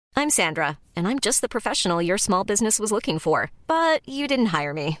I'm Sandra, and I'm just the professional your small business was looking for. But you didn't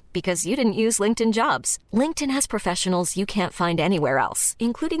hire me because you didn't use LinkedIn Jobs. LinkedIn has professionals you can't find anywhere else,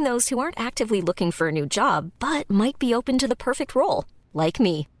 including those who aren't actively looking for a new job, but might be open to the perfect role, like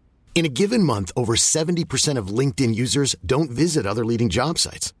me. In a given month, over 70% of LinkedIn users don't visit other leading job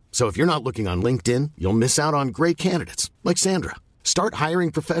sites. So if you're not looking on LinkedIn, you'll miss out on great candidates like Sandra. Start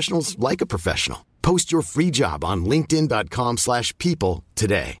hiring professionals like a professional. Post your free job on linkedin.com/people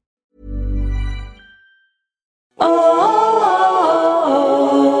today.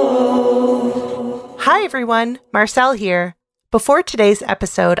 Hi everyone, Marcel here. Before today's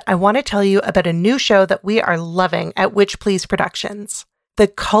episode, I want to tell you about a new show that we are loving at Witch Please Productions, the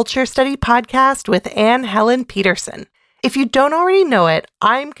Culture Study Podcast with Anne Helen Peterson. If you don't already know it,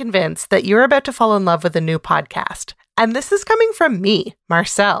 I'm convinced that you're about to fall in love with a new podcast. And this is coming from me,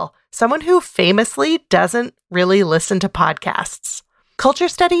 Marcel, someone who famously doesn't really listen to podcasts. Culture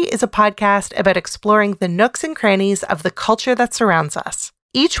Study is a podcast about exploring the nooks and crannies of the culture that surrounds us.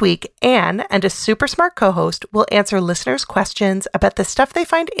 Each week, Anne and a super smart co-host will answer listeners' questions about the stuff they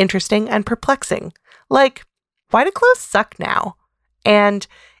find interesting and perplexing. Like, why do clothes suck now? And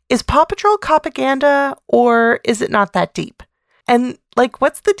is Paw Patrol propaganda, or is it not that deep? And,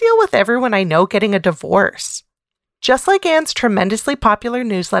 what's the deal with everyone I know getting a divorce? Just like Anne's tremendously popular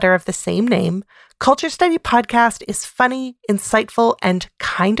newsletter of the same name, Culture Study Podcast is funny, insightful, and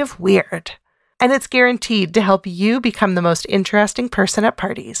kind of weird. And it's guaranteed to help you become the most interesting person at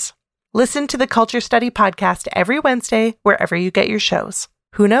parties. Listen to the Culture Study Podcast every Wednesday, wherever you get your shows.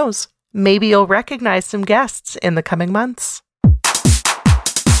 Who knows? Maybe you'll recognize some guests in the coming months.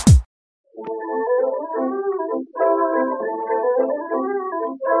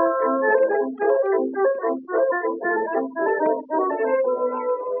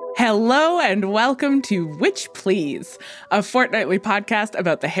 Hello and welcome to Witch Please, a fortnightly podcast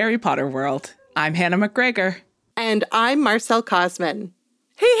about the Harry Potter world. I'm Hannah McGregor. And I'm Marcel Cosman.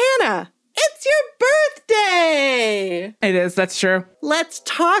 Hey, Hannah, it's your birthday! It is, that's true. Let's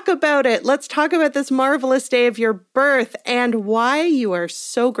talk about it. Let's talk about this marvelous day of your birth and why you are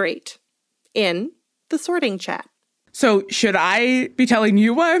so great in the sorting chat. So should I be telling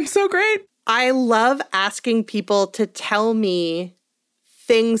you why I'm so great? I love asking people to tell me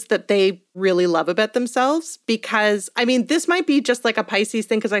things that they really love about themselves because, this might be just like a Pisces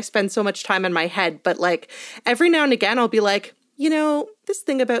thing because I spend so much time in my head, but every now and again I'll be like, this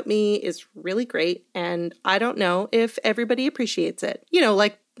thing about me is really great and I don't know if everybody appreciates it.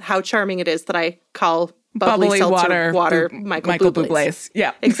 Like how charming it is that I call bubbly seltzer water Michael Bublé's.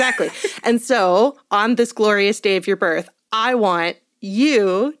 Yeah, exactly. And so on this glorious day of your birth, I want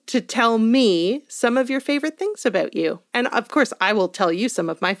you to tell me some of your favorite things about you. And of course, I will tell you some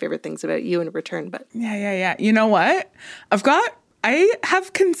of my favorite things about you in return, but... Yeah. You know what? I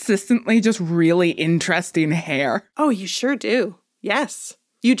have consistently just really interesting hair. Oh, you sure do. Yes.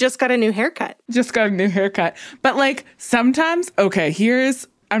 You just got a new haircut. But sometimes, okay,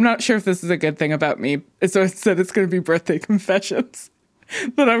 I'm not sure if this is a good thing about me. So I said it's going to be birthday confessions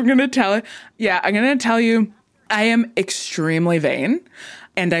that I'm going to tell it. Yeah, I'm going to tell you I am extremely vain,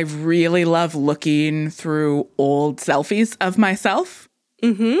 and I really love looking through old selfies of myself.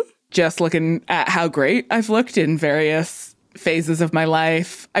 Mm-hmm. Just looking at how great I've looked in various phases of my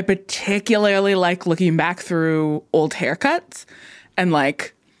life. I particularly like looking back through old haircuts and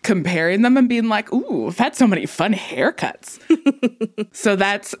comparing them and being like, ooh, I've had so many fun haircuts. So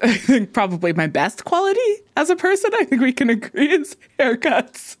that's, I think, probably my best quality as a person. I think we can agree is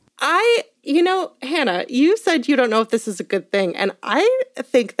haircuts. Hannah, you said you don't know if this is a good thing, and I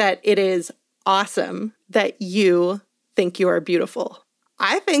think that it is awesome that you think you are beautiful.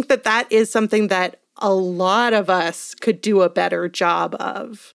 I think that that is something that a lot of us could do a better job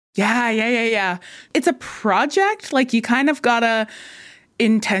of. Yeah. It's a project. You kind of gotta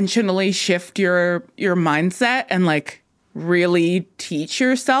intentionally shift your mindset and really teach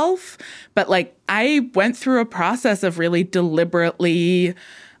yourself. But I went through a process of really deliberately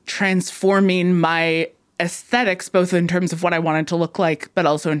transforming my aesthetics, both in terms of what I wanted to look like, but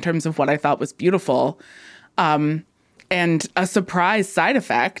also in terms of what I thought was beautiful. And a surprise side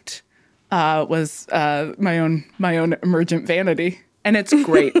effect was my own emergent vanity. And it's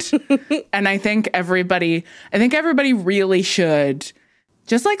great. And I think everybody really should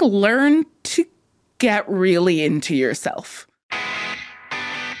just learn to get really into yourself.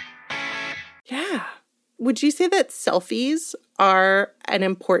 Yeah. Would you say that selfies are an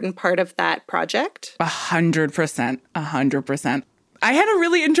important part of that project? 100%. 100%. I had a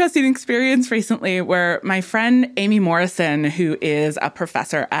really interesting experience recently where my friend Amy Morrison, who is a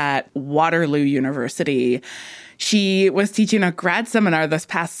professor at Waterloo University, She was teaching a grad seminar this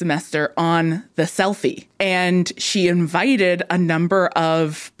past semester on the selfie, and she invited a number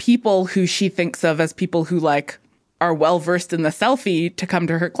of people who she thinks of as people who like are well-versed in the selfie to come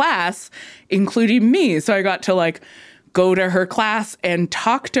to her class, including me. So I got to like go to her class and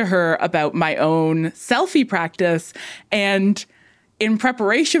talk to her about my own selfie practice. And in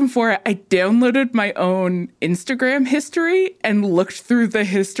preparation for it, I downloaded my own Instagram history and looked through the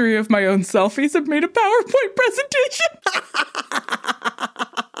history of my own selfies and made a PowerPoint presentation.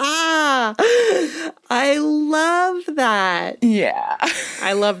 I love that. Yeah.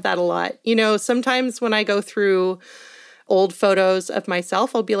 I love that a lot. You know, sometimes when I go through old photos of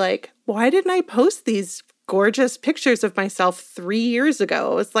myself, I'll be like, why didn't I post these gorgeous pictures of myself 3 years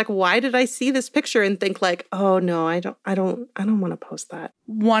ago? It's like, why did I see this picture and think like, oh no, I don't want to post that.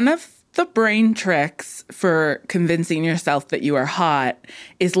 One of the brain tricks for convincing yourself that you are hot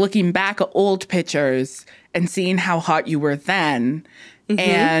is looking back at old pictures and seeing how hot you were then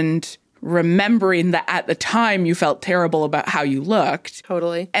and remembering that at the time you felt terrible about how you looked.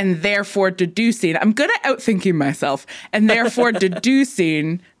 Totally. And therefore deducing, I'm good at outthinking myself, and therefore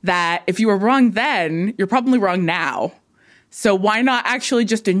deducing that if you were wrong then, you're probably wrong now. So why not actually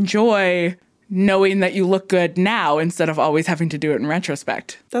just enjoy knowing that you look good now instead of always having to do it in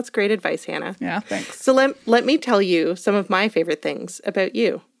retrospect? That's great advice, Hannah. Yeah, thanks. So let me tell you some of my favorite things about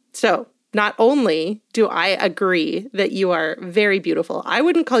you. So not only do I agree that you are very beautiful, I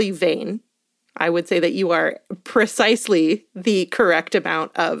wouldn't call you vain. I would say that you are precisely the correct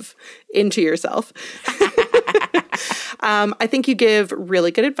amount of into yourself. I think you give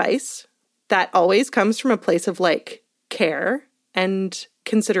really good advice that always comes from a place of like care and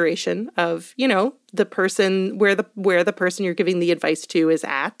consideration of, you know, the person where the person you're giving the advice to is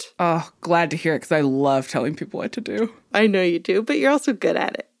at. Oh, glad to hear it, because I love telling people what to do. I know you do, but you're also good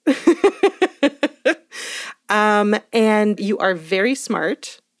at it. And you are very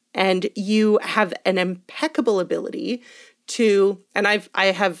smart, and you have an impeccable ability to, and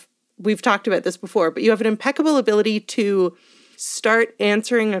we've talked about this before, but you have an impeccable ability to start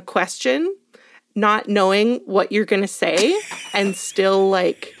answering a question, not knowing what you're going to say, and still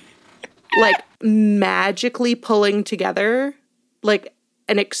like magically pulling together like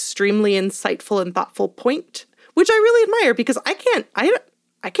an extremely insightful and thoughtful point, which I really admire, because I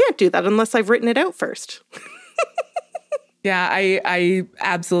can't do that unless I've written it out first. Yeah, I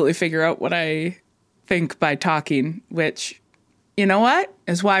absolutely figure out what I think by talking, which, you know what,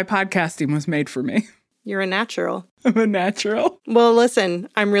 is why podcasting was made for me. You're a natural. I'm a natural. Well, listen,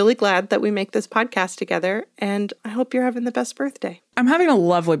 I'm really glad that we make this podcast together, and I hope you're having the best birthday. I'm having a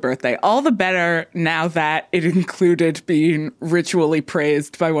lovely birthday. All the better now that it included being ritually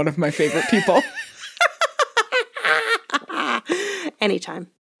praised by one of my favorite people. Anytime.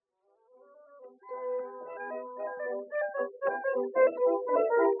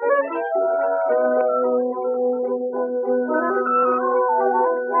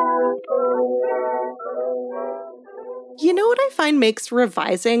 You know what I find makes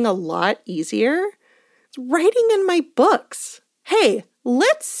revising a lot easier? It's writing in my books. Hey,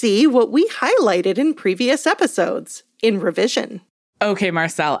 let's see what we highlighted in previous episodes in revision. Okay,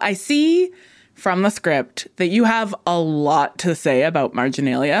 Marcel, I see from the script that you have a lot to say about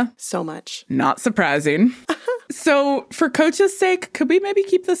marginalia. So much. Not surprising. So for Coach's sake, could we maybe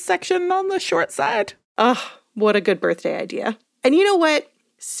keep this section on the short side? Oh, what a good birthday idea. And you know what?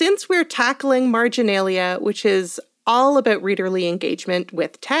 Since we're tackling marginalia, which is all about readerly engagement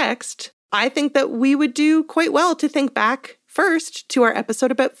with text, I think that we would do quite well to think back first to our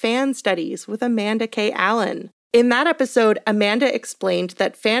episode about fan studies with Amanda K. Allen. In that episode, Amanda explained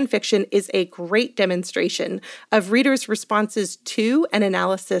that fan fiction is a great demonstration of readers' responses to and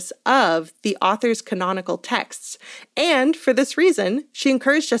analysis of the author's canonical texts. And for this reason, she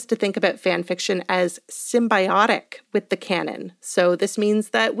encouraged us to think about fan fiction as symbiotic with the canon. So this means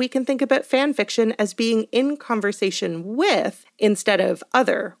that we can think about fan fiction as being in conversation with instead of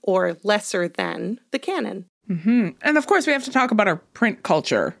other or lesser than the canon. Mm-hmm. And of course, we have to talk about our print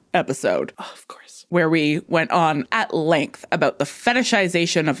culture episode. Oh, of course. Where we went on at length about the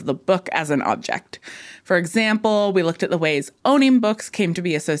fetishization of the book as an object. For example, we looked at the ways owning books came to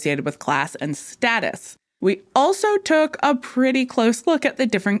be associated with class and status. We also took a pretty close look at the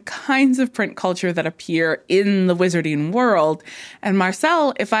different kinds of print culture that appear in the wizarding world. And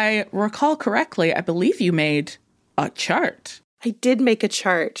Marcel, if I recall correctly, I believe you made a chart. I did make a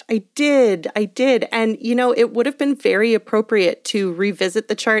chart. I did. And, you know, it would have been very appropriate to revisit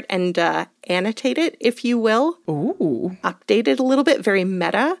the chart and annotate it, if you will. Ooh. Update it a little bit, very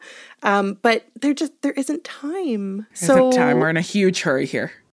meta. But there isn't time. Isn't time. We're in a huge hurry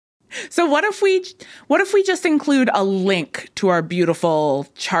here. So what if we just include a link to our beautiful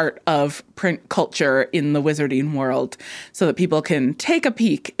chart of print culture in the wizarding world so that people can take a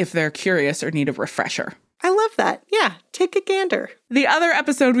peek if they're curious or need a refresher? I love that. Yeah, take a gander. The other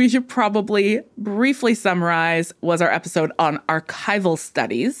episode we should probably briefly summarize was our episode on archival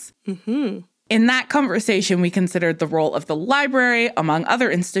studies. Mm-hmm. In that conversation, we considered the role of the library, among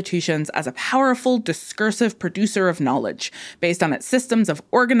other institutions, as a powerful, discursive producer of knowledge based on its systems of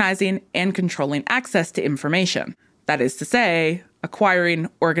organizing and controlling access to information. That is to say, acquiring,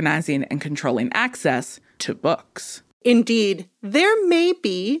 organizing, and controlling access to books. Indeed, there may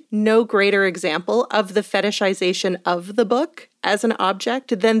be no greater example of the fetishization of the book as an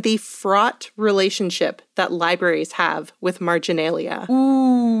object than the fraught relationship that libraries have with marginalia.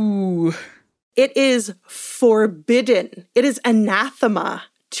 Ooh. It is forbidden. It is anathema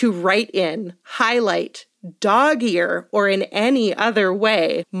to write in, highlight, dog-ear, or in any other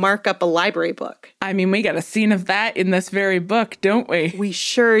way mark up a library book. I mean, we got a scene of that in this very book, don't we? We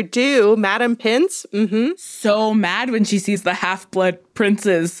sure do. Madam Pince, So mad when she sees the Half-Blood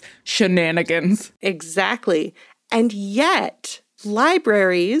Prince's shenanigans. Exactly. And yet,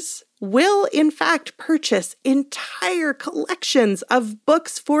 libraries will in fact purchase entire collections of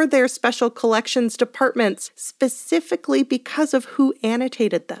books for their special collections departments, specifically because of who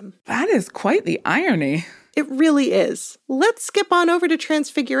annotated them. That is quite the irony. It really is. Let's skip on over to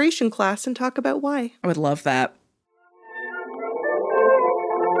Transfiguration class and talk about why. I would love that.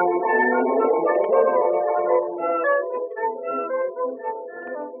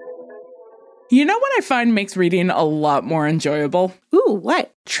 You know what I find makes reading a lot more enjoyable? Ooh,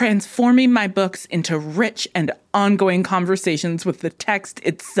 what? Transforming my books into rich and ongoing conversations with the text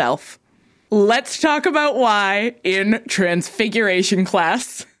itself. Let's talk about why in Transfiguration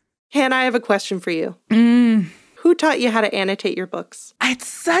class. Hannah, I have a question for you. Who taught you how to annotate your books? It's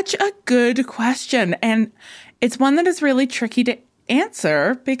such a good question, and it's one that is really tricky to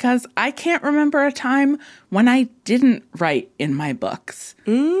answer because I can't remember a time when I didn't write in my books.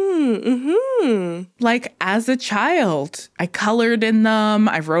 Like as a child, I colored in them,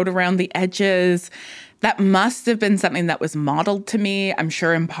 I wrote around the edges. That must have been something that was modeled to me. I'm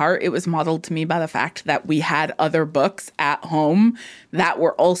sure in part it was modeled to me by the fact that we had other books at home that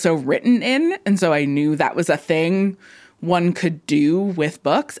were also written in. And so I knew that was a thing one could do with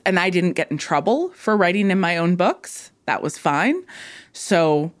books. And I didn't get in trouble for writing in my own books. That was fine.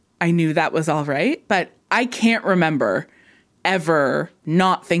 So I knew that was all right. But I can't remember ever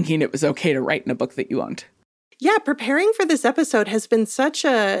not thinking it was okay to write in a book that you owned. Yeah, preparing for this episode has been such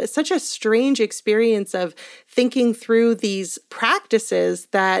a strange experience of thinking through these practices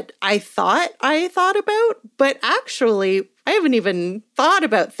that I thought about, but actually I haven't even thought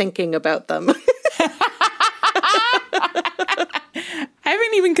about thinking about them. I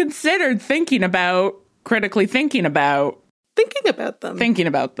haven't even considered critically thinking about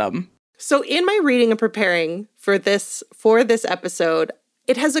them. So in my reading and preparing for this episode,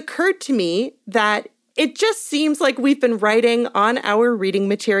 it has occurred to me that it just seems like we've been writing on our reading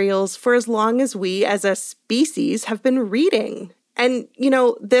materials for as long as we as a species have been reading. And,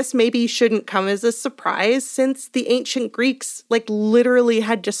 this maybe shouldn't come as a surprise since the ancient Greeks literally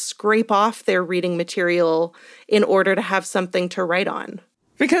had to scrape off their reading material in order to have something to write on.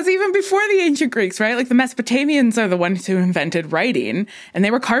 Because even before the ancient Greeks, right? The Mesopotamians are the ones who invented writing, and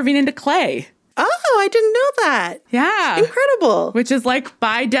they were carving into clay. Oh, I didn't know that. Yeah. Incredible. Which is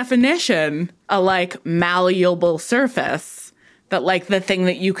by definition, a malleable surface that the thing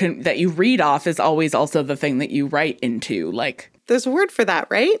that you read off is always also the thing that you write into. There's a word for that,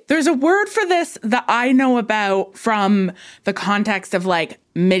 right? There's a word for this that I know about from the context of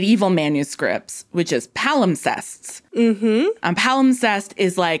medieval manuscripts, which is palimpsests. Mm-hmm. Palimpsest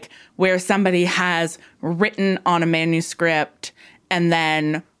is where somebody has written on a manuscript and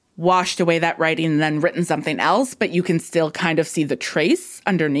then washed away that writing and then written something else, but you can still kind of see the trace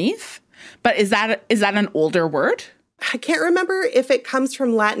underneath. But is that an older word? I can't remember if it comes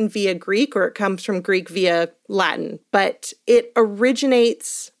from Latin via Greek or it comes from Greek via Latin, but it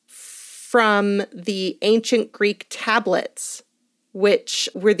originates from the ancient Greek tablets, which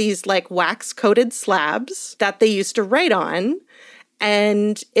were these wax-coated slabs that they used to write on.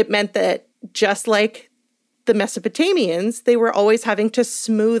 And it meant that just like the Mesopotamians, they were always having to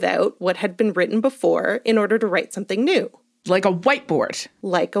smooth out what had been written before in order to write something new. Like a whiteboard.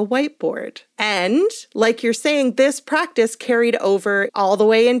 Like a whiteboard. And like you're saying, this practice carried over all the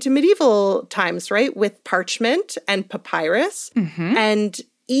way into medieval times, right? With parchment and papyrus. Mm-hmm. And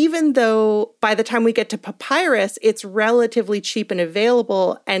even though by the time we get to papyrus, it's relatively cheap and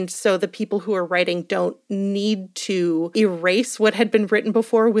available, and so the people who are writing don't need to erase what had been written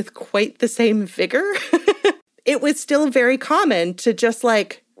before with quite the same vigor, it was still very common to just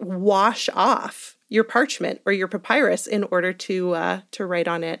like wash off your parchment or your papyrus in order to write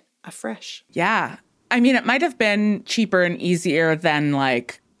on it afresh. Yeah. I mean, it might have been cheaper and easier than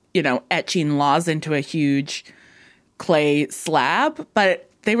like, etching laws into a huge clay slab, but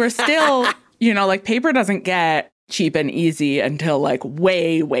they were still, like paper doesn't get cheap and easy until like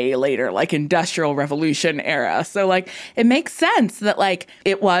way, way later, like Industrial Revolution era. So like it makes sense that like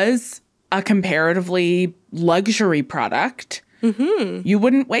it was a comparatively luxury product. Mm-hmm. You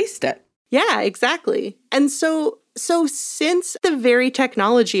wouldn't waste it. Yeah, exactly. And so since the very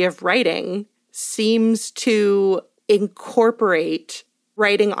technology of writing seems to incorporate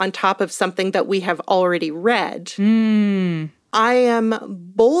writing on top of something that we have already read, I am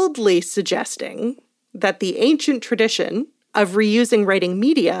boldly suggesting that the ancient tradition of reusing writing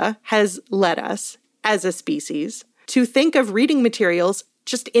media has led us, as a species, to think of reading materials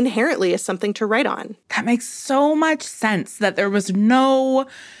just inherently as something to write on. That makes so much sense that there was no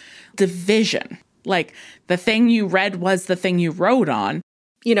division. Like, the thing you read was the thing you wrote on.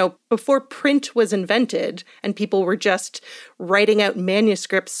 Before print was invented and people were just writing out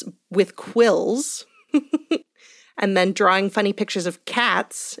manuscripts with quills and then drawing funny pictures of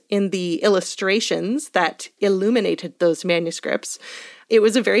cats in the illustrations that illuminated those manuscripts, it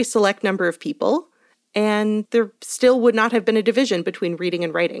was a very select number of people, and there still would not have been a division between reading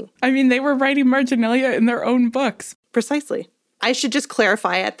and writing. I mean, they were writing marginalia in their own books. Precisely. I should just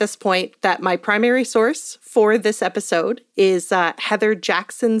clarify at this point that my primary source for this episode is Heather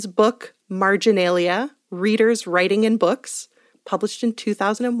Jackson's book, Marginalia, Readers Writing in Books, published in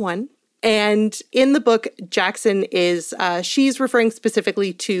 2001. And in the book, Jackson she's referring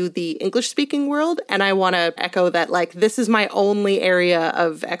specifically to the English-speaking world. And I want to echo that, like, this is my only area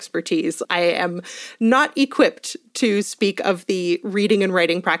of expertise. I am not equipped to speak of the reading and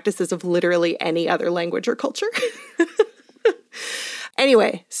writing practices of literally any other language or culture.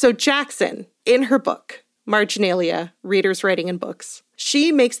 Anyway, so Jackson, in her book, Marginalia, Readers Writing in Books,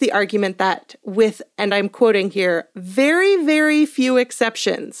 she makes the argument that with, and I'm quoting here, very, very few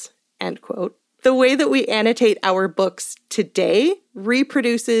exceptions, end quote, the way that we annotate our books today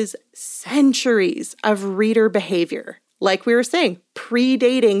reproduces centuries of reader behavior. Like we were saying,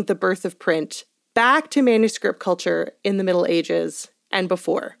 predating the birth of print, back to manuscript culture in the Middle Ages and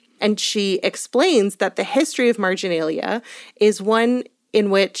before. And she explains that the history of marginalia is one in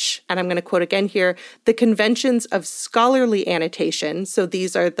which, and I'm going to quote again here, the conventions of scholarly annotation, so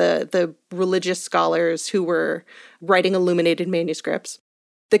these are the religious scholars who were writing illuminated manuscripts,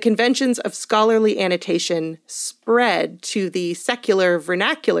 the conventions of scholarly annotation spread to the secular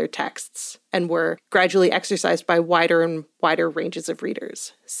vernacular texts and were gradually exercised by wider and wider ranges of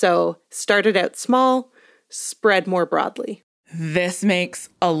readers. So started out small, spread more broadly. This makes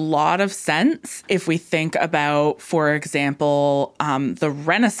a lot of sense if we think about, for example, the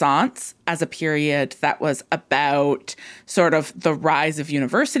Renaissance as a period that was about sort of the rise of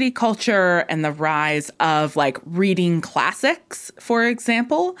university culture and the rise of like reading classics, for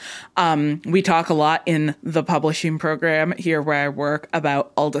example. We talk a lot in the publishing program here where I work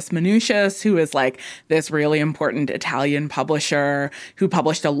about Aldus Manutius, who is like this really important Italian publisher who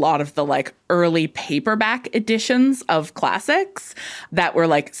published a lot of the like early paperback editions of classics that were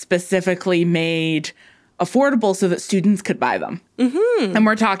like specifically made affordable so that students could buy them. Mm-hmm. And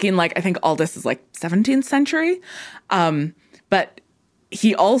we're talking like, I think Aldus is like 17th century. But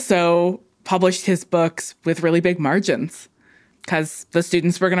he also published his books with really big margins because the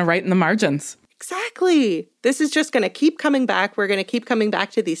students were going to write in the margins. Exactly. This is just going to keep coming back. We're going to keep coming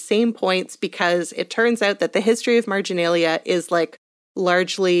back to these same points because it turns out that the history of marginalia is like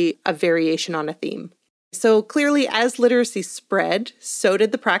largely a variation on a theme. So clearly, as literacy spread, so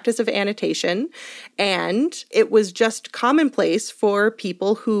did the practice of annotation, and it was just commonplace for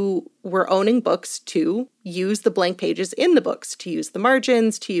people who were owning books to use the blank pages in the books, to use the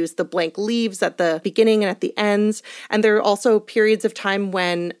margins, to use the blank leaves at the beginning and at the ends. And there are also periods of time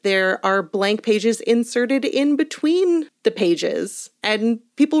when there are blank pages inserted in between the pages, and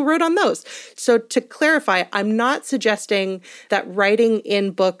people wrote on those. So to clarify, I'm not suggesting that writing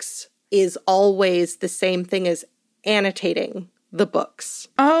in books is always the same thing as annotating the books.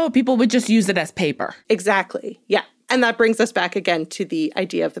 Oh, people would just use it as paper. Exactly. Yeah. And that brings us back again to the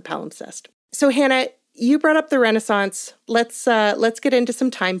idea of the palimpsest. So Hannah, you brought up the Renaissance. Let's get into some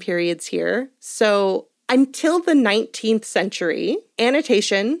time periods here. So Until the 19th century,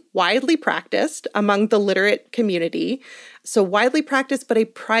 annotation widely practiced among the literate community. So widely practiced, but a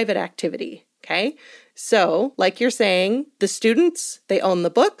private activity, okay? So, like you're saying, the students, they own the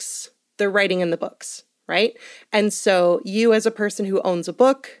books, they're writing in the books, right? And so you as a person who owns a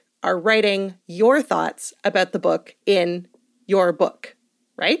book are writing your thoughts about the book in your book,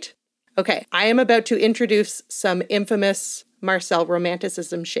 right? Okay, I am about to introduce some infamous Marcel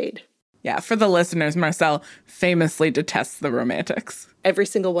romanticism shade. Yeah, for the listeners, Marcel famously detests the romantics. Every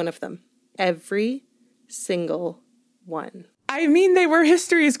single one of them. Every single one. I mean, they were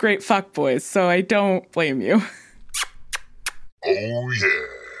history's great fuckboys, so I don't blame you. Oh, yeah.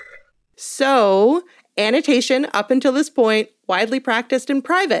 So, annotation up until this point, widely practiced in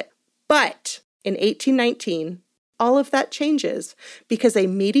private. But in 1819, all of that changes because a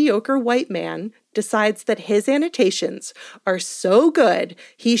mediocre white man decides that his annotations are so good,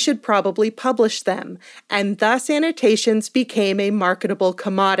 he should probably publish them. And thus annotations became a marketable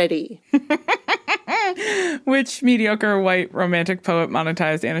commodity. Which mediocre white romantic poet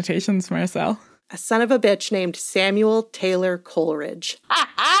monetized annotations, Marcel? A son of a bitch named Samuel Taylor Coleridge.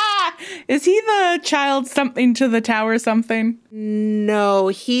 Is he the child something to the tower something? No,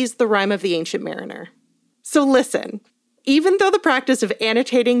 he's the Rime of the Ancient Mariner. So listen, even though the practice of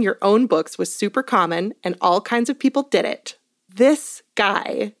annotating your own books was super common and all kinds of people did it, this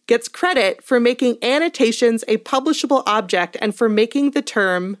guy gets credit for making annotations a publishable object and for making the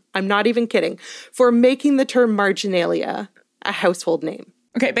term, I'm not even kidding, for making the term marginalia a household name.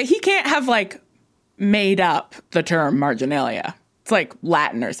 Okay, but he can't have, made up the term marginalia. It's like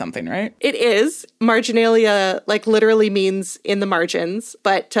Latin or something, right? It is. Marginalia, literally means in the margins,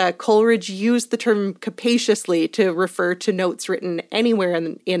 but Coleridge used the term capaciously to refer to notes written anywhere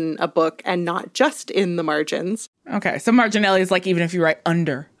in a book and not just in the margins. Okay, so marginalia is even if you write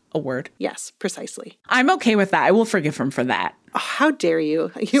under a word. Yes, precisely. I'm okay with that. I will forgive him for that. Oh, how dare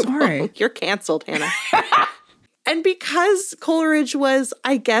you? Sorry. You're canceled, Hannah. And because Coleridge was,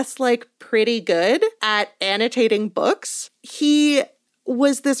 I guess, pretty good at annotating books, he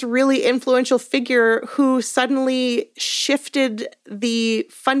was this really influential figure who suddenly shifted the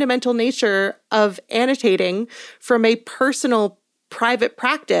fundamental nature of annotating from a personal, private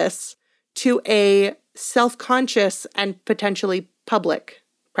practice to a self-conscious and potentially public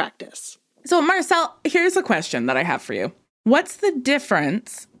practice. So, Marcel, here's a question that I have for you. What's the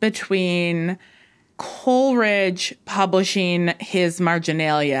difference between Coleridge publishing his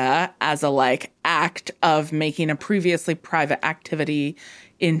marginalia as a act of making a previously private activity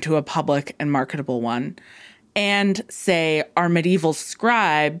into a public and marketable one, and say our medieval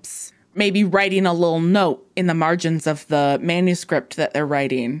scribes maybe writing a little note in the margins of the manuscript that they're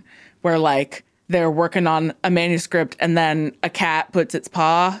writing, where they're working on a manuscript and then a cat puts its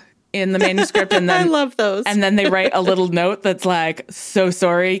paw in the manuscript and then I love those. And then they write a little note that's so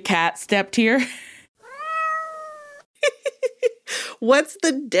sorry, cat stepped here. What's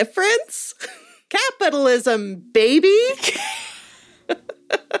the difference? Capitalism, baby.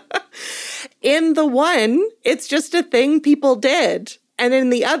 In the one, it's just a thing people did. And in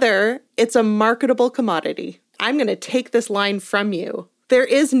the other, it's a marketable commodity. I'm going to take this line from you. There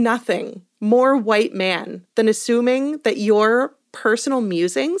is nothing more white man than assuming that your personal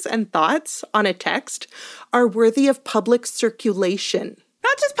musings and thoughts on a text are worthy of public circulation.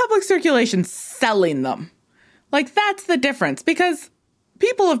 Not just public circulation, selling them. That's the difference, because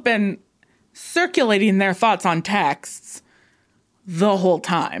people have been circulating their thoughts on texts the whole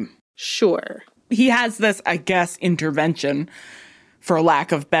time. Sure. He has this, I guess, intervention, for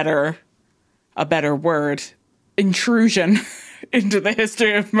lack of a better word, intrusion into the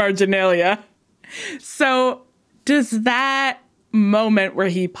history of marginalia. So does that moment where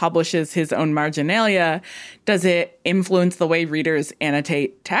he publishes his own marginalia, does it influence the way readers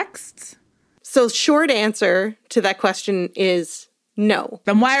annotate texts? So short answer to that question is no.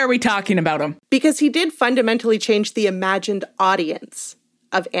 Then why are we talking about him? Because he did fundamentally change the imagined audience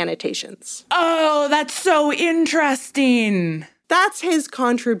of annotations. Oh, that's so interesting. That's his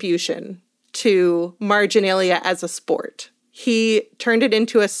contribution to marginalia as a sport. He turned it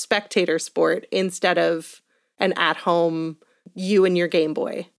into a spectator sport instead of an at-home you and your Game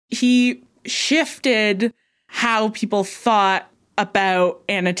Boy. He shifted how people thought about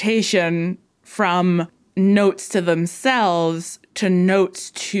annotation from notes to themselves to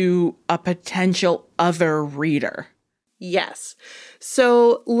notes to a potential other reader. Yes.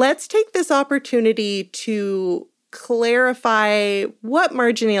 So let's take this opportunity to clarify what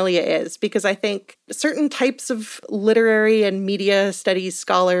marginalia is, because I think certain types of literary and media studies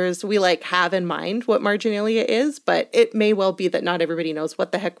scholars, we have in mind what marginalia is, but it may well be that not everybody knows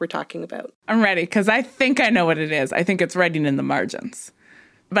what the heck we're talking about. I'm ready, because I think I know what it is. I think it's writing in the margins.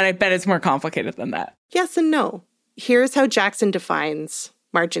 But I bet it's more complicated than that. Yes and no. Here's how Jackson defines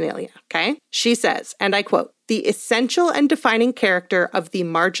marginalia, okay? She says, and I quote, "The essential and defining character of the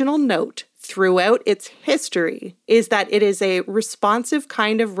marginal note throughout its history is that it is a responsive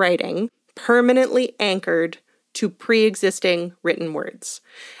kind of writing permanently anchored to pre-existing written words."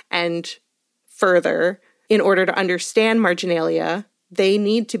 And further, in order to understand marginalia, they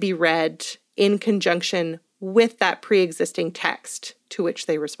need to be read in conjunction with that pre-existing text to which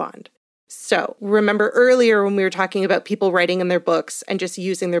they respond. So remember earlier when we were talking about people writing in their books and just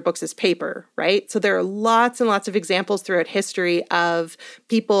using their books as paper, right? So there are lots and lots of examples throughout history of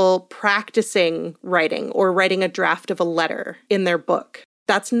people practicing writing or writing a draft of a letter in their book.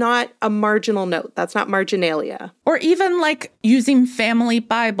 That's not a marginal note. That's not marginalia. Or even using family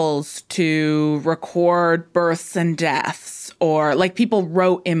Bibles to record births and deaths, or people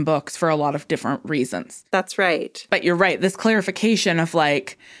wrote in books for a lot of different reasons. That's right. But you're right. This clarification of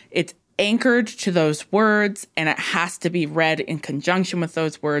it's anchored to those words and it has to be read in conjunction with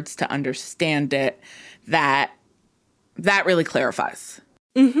those words to understand it, that really clarifies.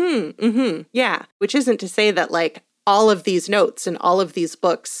 Yeah. Which isn't to say that all of these notes and all of these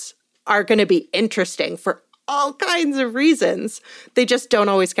books are going to be interesting for all kinds of reasons. They just don't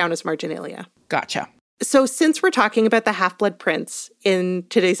always count as marginalia. Gotcha. So since we're talking about the Half-Blood Prince in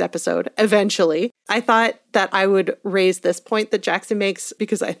today's episode, eventually, I thought that I would raise this point that Jackson makes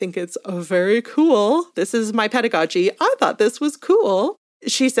because I think it's very cool. This is my pedagogy. I thought this was cool.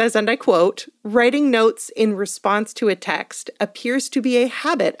 She says, and I quote, "Writing notes in response to a text appears to be a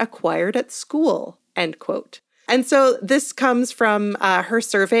habit acquired at school," end quote. And so this comes from her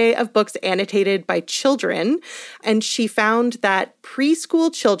survey of books annotated by children. And she found that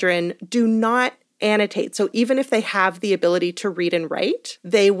preschool children do not annotate. So even if they have the ability to read and write,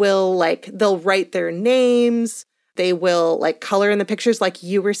 they will they'll write their names. They will color in the pictures like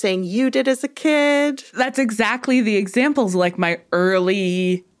you were saying you did as a kid. That's exactly the examples. My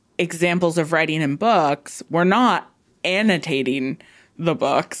early examples of writing in books were not annotating the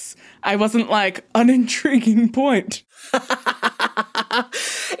books. I wasn't an intriguing point. Even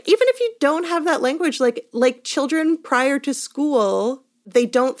if you don't have that language, like children prior to school, they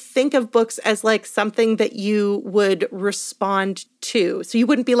don't think of books as something that you would respond to. So you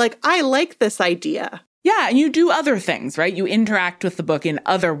wouldn't be I like this idea. Yeah, and you do other things, right? You interact with the book in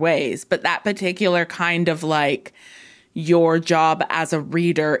other ways, but that particular kind of your job as a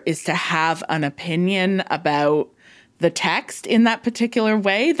reader is to have an opinion about the text in that particular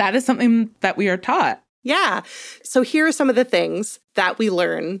way. That is something that we are taught. Yeah. So here are some of the things that we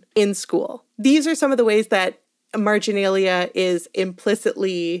learn in school. These are some of the ways that marginalia is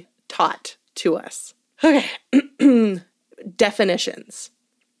implicitly taught to us. Okay. Definitions.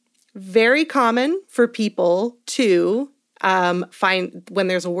 Very common for people to find when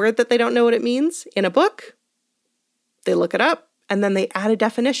there's a word that they don't know what it means in a book, they look it up, and then they add a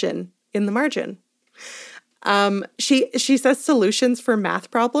definition in the margin. She says solutions for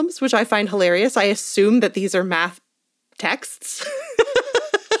math problems, which I find hilarious. I assume that these are math texts.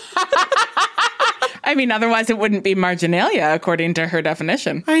 I mean, otherwise it wouldn't be marginalia, according to her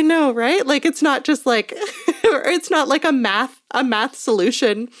definition. I know, right? It's not just it's not a math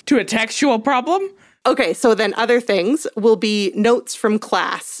solution. To a textual problem? Okay, so then other things will be notes from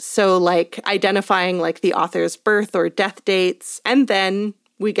class. So identifying the author's birth or death dates. And then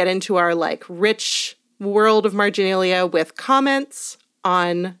we get into our rich world of marginalia with comments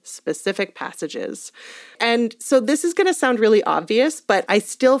on specific passages. And so this is going to sound really obvious, but I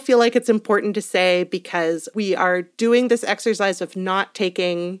still feel like it's important to say because we are doing this exercise of not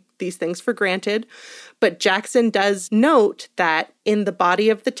taking these things for granted. But Jackson does note that in the body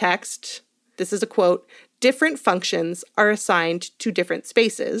of the text, this is a quote, "different functions are assigned to different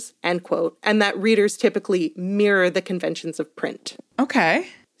spaces," end quote, and that readers typically mirror the conventions of print. Okay.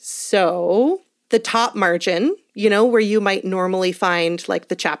 So the top margin, where you might normally find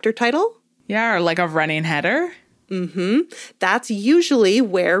the chapter title. Yeah, or a running header. That's usually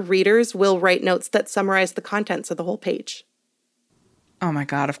where readers will write notes that summarize the contents of the whole page. Oh my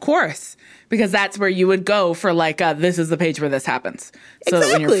God, of course. Because that's where you would go for this is the page where this happens. So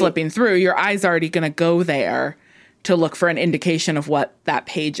that when you're flipping through, your eye's already going to go there to look for an indication of what that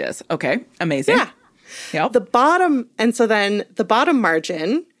page is. Okay, amazing. Yeah. Yep. The bottom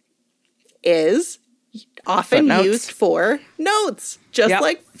margin is often used for notes. just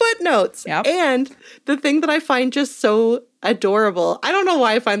like footnotes. Yep. And the thing that I find just so adorable, I don't know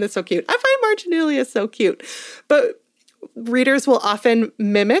why I find this so cute. I find Marginalia so cute. But readers will often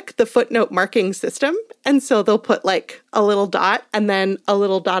mimic the footnote marking system. And so they'll put like a little dot and then a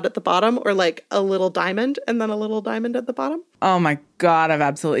little dot at the bottom, or like a little diamond and then a little diamond at the bottom. Oh my God, I've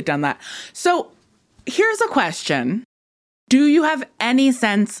absolutely done that. So here's a question. Do you have any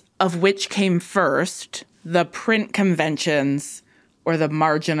sense of which came first, the print conventions or the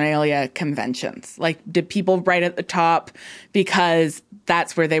marginalia conventions? Like, did people write at the top because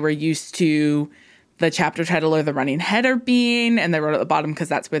that's where they were used to the chapter title or the running header being, and they wrote at the bottom because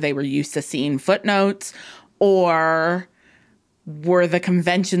that's where they were used to seeing footnotes? Or were the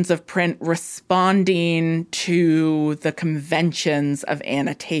conventions of print responding to the conventions of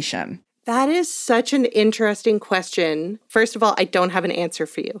annotation? That is such an interesting question. First of all, I don't have an answer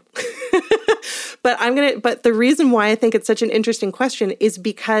for you. But the reason why I think it's such an interesting question is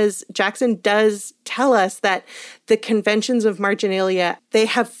because Jackson does tell us that the conventions of marginalia, they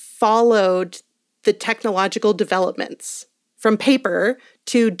have followed the technological developments from paper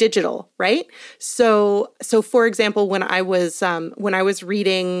to digital, right? So for example, when I was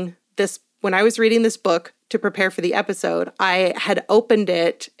reading this book to prepare for the episode, I had opened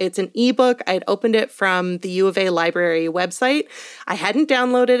it. It's an ebook. I had opened it from the U of A library website. I hadn't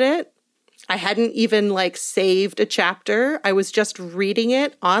downloaded it. I hadn't even saved a chapter. I was just reading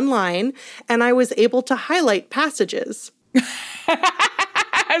it online, and I was able to highlight passages.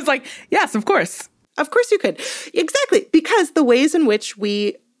 I was like, yes, of course. Of course you could. Exactly. Because the ways in which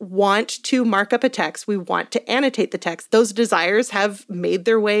we want to mark up a text, we want to annotate the text, those desires have made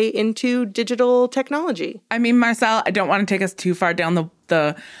their way into digital technology. I mean, Marcel, I don't want to take us too far down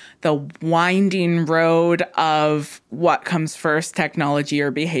the winding road of what comes first, technology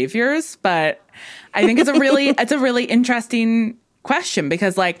or behaviors, but I think it's a really interesting question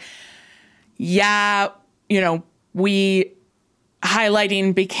because,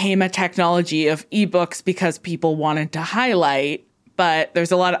 highlighting became a technology of ebooks because people wanted to highlight, but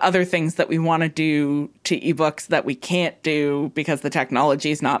there's a lot of other things that we want to do to ebooks that we can't do because the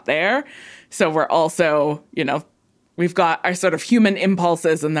technology is not there. So we're also, we've got our sort of human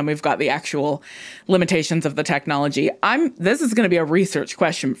impulses, and then we've got the actual limitations of the technology. This is going to be a research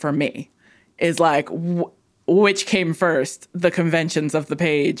question for me, is which came first, the conventions of the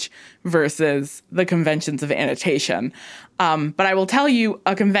page versus the conventions of annotation. But I will tell you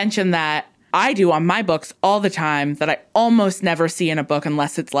a convention that I do on my books all the time that I almost never see in a book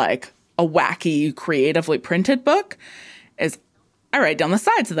unless it's like a wacky, creatively printed book is I write down the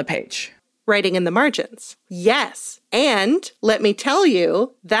sides of the page. Writing in the margins. Yes. And let me tell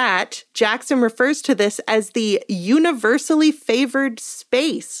you that Jackson refers to this as the universally favored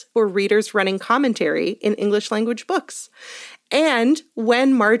space for readers running commentary in English language books. And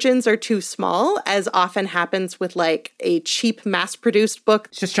when margins are too small, as often happens with a cheap mass-produced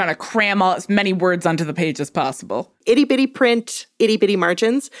book, just trying to cram as many words onto the page as possible. Itty-bitty print, itty-bitty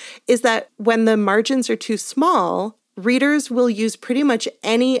margins, is that when the margins are too small, readers will use pretty much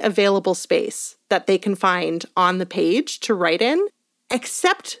any available space that they can find on the page to write in,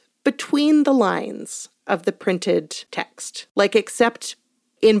 except between the lines of the printed text, except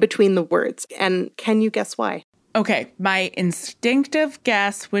in between the words. And can you guess why? Okay, my instinctive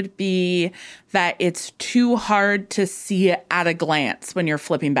guess would be that it's too hard to see it at a glance when you're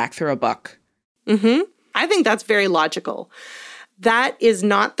flipping back through a book. Mm-hmm. I think that's very logical. That is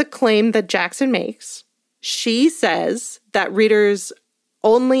not the claim that Jackson makes. She says that readers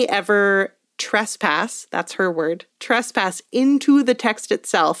only ever trespass, that's her word, trespass into the text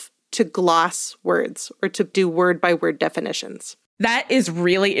itself to gloss words or to do word-by-word definitions. That is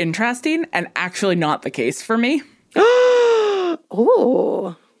really interesting and actually not the case for me.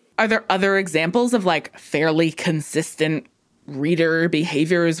 Oh. Are there other examples of fairly consistent reader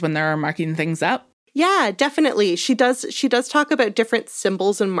behaviors when they're marking things up? Yeah, definitely. She does talk about different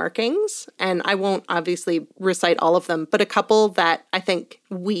symbols and markings, and I won't obviously recite all of them, but a couple that I think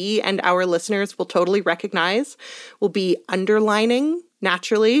we and our listeners will totally recognize will be underlining,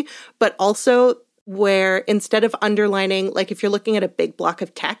 naturally, but also where instead of underlining, if you're looking at a big block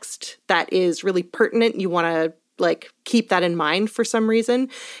of text that is really pertinent, you want to keep that in mind for some reason,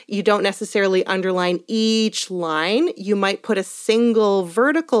 you don't necessarily underline each line. You might put a single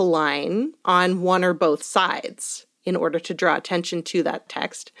vertical line on one or both sides in order to draw attention to that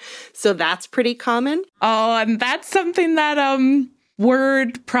text. So that's pretty common. Oh, and that's something that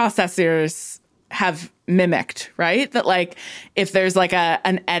word processors have mimicked, right? That like if there's like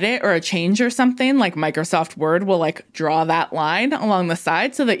an edit or a change or something, like Microsoft Word will like draw that line along the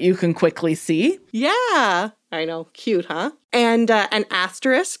side so that you can quickly see. Yeah, I know. Cute, huh? And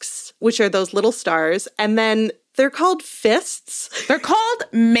asterisks, which are those little stars. And then they're called fists. They're called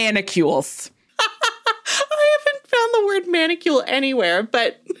manicules. I haven't found the word manicule anywhere,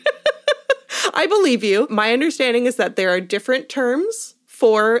 but I believe you. My understanding is that there are different terms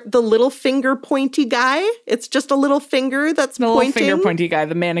for the little finger pointy guy. It's just a little finger that's the pointing. Little finger pointy guy,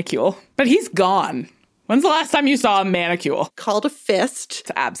 the manicule. But he's gone. When's the last time you saw a manicule? Called a fist.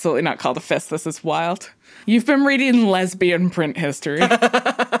 It's absolutely not called a fist. This is wild. You've been reading lesbian print history.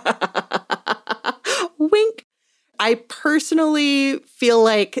 Wink. I personally feel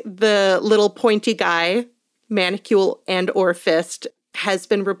like the little pointy guy, manicule and or fist, has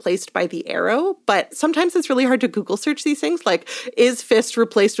been replaced by the arrow, but sometimes it's really hard to Google search these things. Like, is fist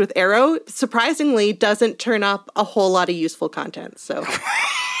replaced with arrow? Surprisingly, doesn't turn up a whole lot of useful content. So,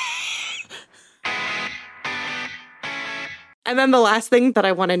 and then the last thing that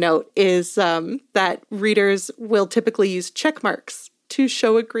I want to note is that readers will typically use check marks to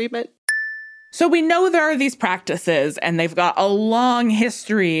show agreement. So we know there are these practices and they've got a long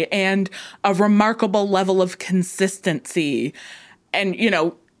history and a remarkable level of consistency. And, you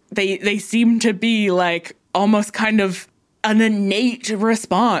know, they seem to be like almost kind of an innate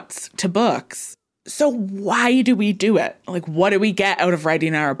response to books. So why do we do it? Like, what do we get out of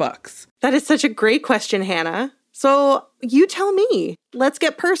writing our books? That is such a great question, Hannah. So you tell me. Let's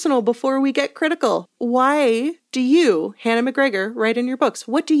get personal before we get critical. Why do you, Hannah McGregor, write in your books?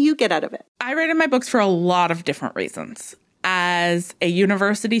 What do you get out of it? I write in my books for a lot of different reasons. As a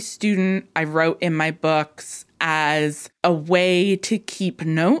university student, I wrote in my books as a way to keep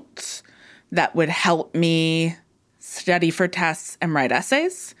notes that would help me study for tests and write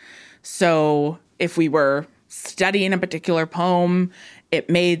essays. So if we were studying a particular poem, it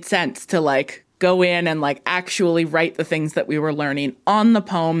made sense to like go in and like actually write the things that we were learning on the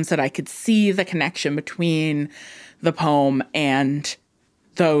poem so that I could see the connection between the poem and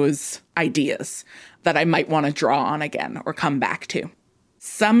those ideas that I might want to draw on again or come back to.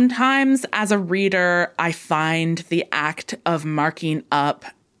 Sometimes as a reader, I find the act of marking up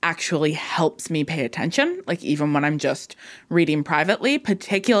actually helps me pay attention, like even when I'm just reading privately,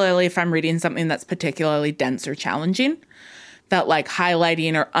 particularly if I'm reading something that's particularly dense or challenging, that like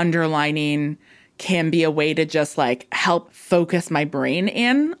highlighting or underlining can be a way to just like help focus my brain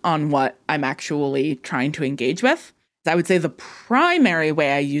in on what I'm trying to engage with. I would say the primary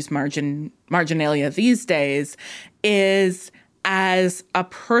way I use marginalia these days is as a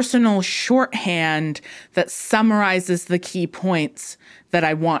personal shorthand that summarizes the key points that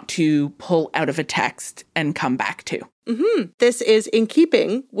I want to pull out of a text and come back to. Mm-hmm. This is in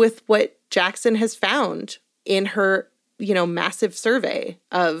keeping with what Jackson has found in her massive survey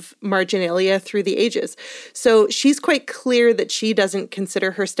of marginalia through the ages. So she's quite clear that she doesn't consider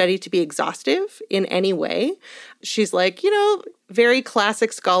her study to be exhaustive in any way. She's like, very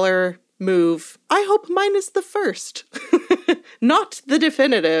classic scholar move. I hope mine is the first, not the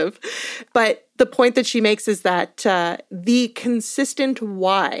definitive. But the point that she makes is that the consistent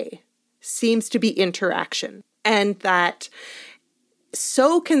why seems to be interaction. And that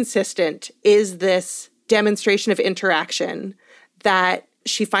so consistent is this demonstration of interaction that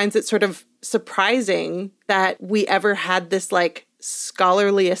she finds it sort of surprising that we ever had this like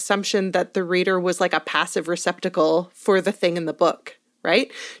scholarly assumption that the reader was like a passive receptacle for the thing in the book,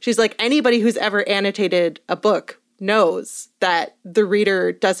 right? She's like, anybody who's ever annotated a book knows that the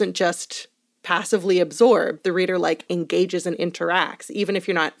reader doesn't just passively absorb. The reader like engages and interacts, even if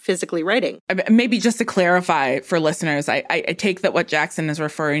you're not physically writing. Maybe just to clarify for listeners, I take that what Jackson is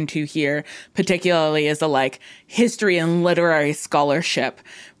referring to here particularly is a like history and literary scholarship,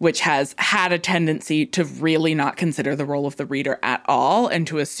 which has had a tendency to really not consider the role of the reader at all and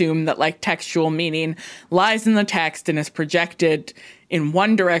to assume that like textual meaning lies in the text and is projected in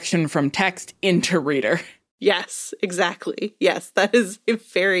one direction from text into reader. Yes, exactly. Yes, that is a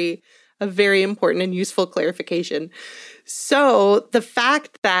very important and useful clarification. So the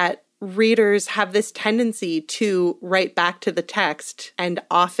fact that readers have this tendency to write back to the text, and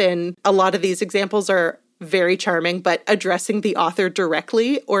often a lot of these examples are very charming, but addressing the author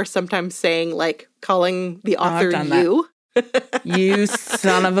directly, or sometimes saying like calling the author you. You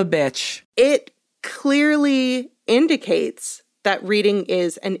son of a bitch. It clearly indicates that reading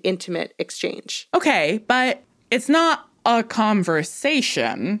is an intimate exchange. Okay, but it's not a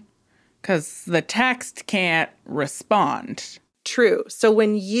conversation, because the text can't respond. True. So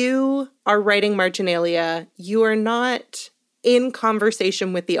when you are writing marginalia, you are not in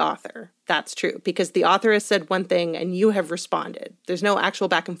conversation with the author. that's true because the author has said one thing and you have responded. There's no actual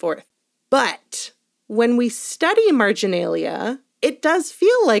back and forth. But when we study marginalia, it does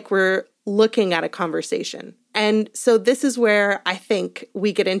feel like we're looking at a conversation. And so this is where I think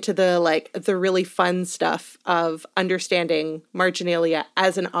we get into the really fun stuff of understanding marginalia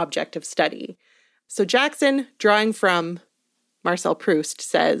as an object of study. So Jackson, drawing from Marcel Proust,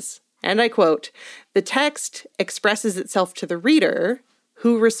 says, and I quote, "The text expresses itself to the reader,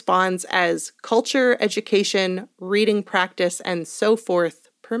 who responds as culture, education, reading practice, and so forth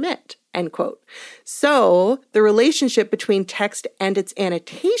permit," end quote. So the relationship between text and its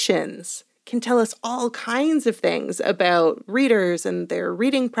annotations can tell us all kinds of things about readers and their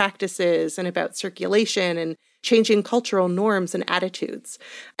reading practices and about circulation and changing cultural norms and attitudes.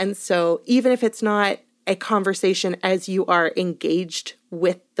 And so even if it's not a conversation as you are engaged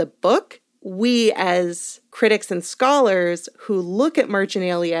with the book, we as critics and scholars who look at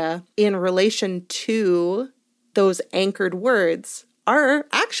marginalia in relation to those anchored words are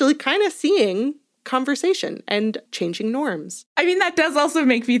actually kind of seeing conversation and changing norms. I mean, that does also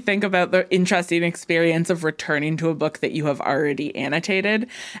make me think about the interesting experience of returning to a book that you have already annotated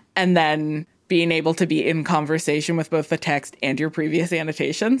and then being able to be in conversation with both the text and your previous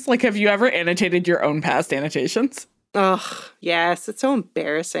annotations. Like, have you ever annotated your own past annotations? Ugh, yes. It's so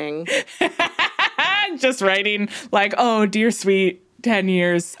embarrassing. Just writing like, oh, dear sweet 10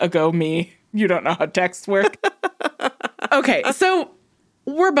 years ago me. You don't know how texts work. Okay, so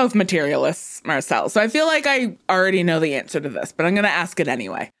we're both materialists, Marcel. So I feel like I already know the answer to this, but I'm going to ask it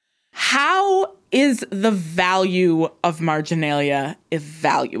anyway. How is the value of marginalia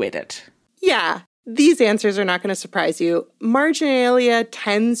evaluated? Yeah, these answers are not going to surprise you. Marginalia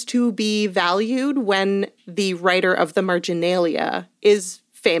tends to be valued when the writer of the marginalia is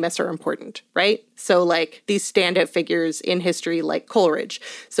famous or important, right? So like these standout figures in history like Coleridge.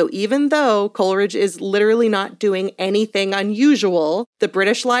 So even though Coleridge is literally not doing anything unusual, the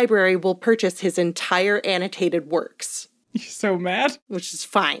British Library will purchase his entire annotated works. You're so mad. Which is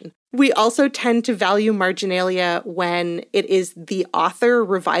fine. We also tend to value marginalia when it is the author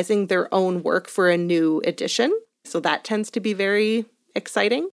revising their own work for a new edition. So that tends to be very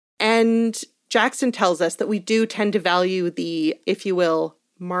exciting. And Jackson tells us that we do tend to value the, if you will,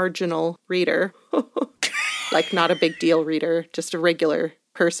 marginal reader, like not a big deal reader, just a regular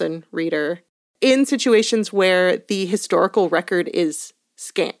person reader, in situations where the historical record is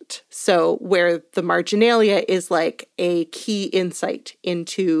scant. So where the marginalia is like a key insight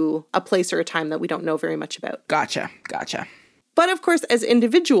into a place or a time that we don't know very much about. Gotcha. But of course, as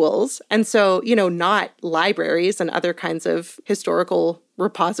individuals, and so, not libraries and other kinds of historical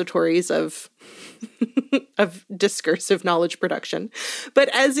repositories of of discursive knowledge production, but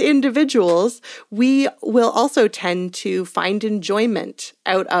as individuals, we will also tend to find enjoyment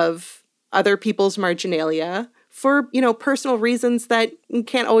out of other people's marginalia for, personal reasons that you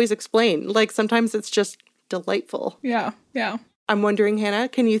can't always explain. Like sometimes it's just delightful. Yeah. I'm wondering, Hannah,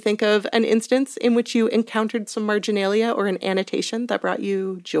 can you think of an instance in which you encountered some marginalia or an annotation that brought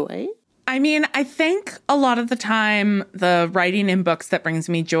you joy? I mean, I think a lot of the time the writing in books that brings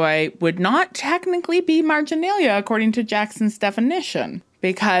me joy would not technically be marginalia according to Jackson's definition,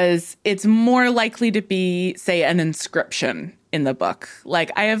 because it's more likely to be, say, an inscription in the book.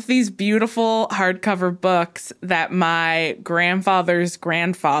 Like, I have these beautiful hardcover books that my grandfather's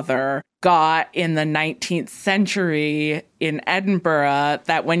grandfather got in the 19th century in Edinburgh,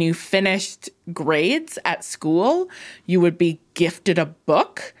 that when you finished grades at school, you would be gifted a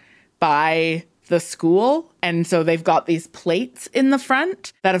book by the school. And so they've got these plates in the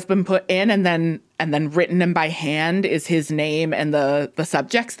front that have been put in, and then written in by hand is his name and the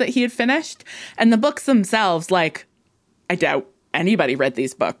subjects that he had finished. And the books themselves, like, I doubt anybody read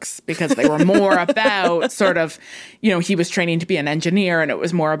these books, because they were more about sort of, he was training to be an engineer, and it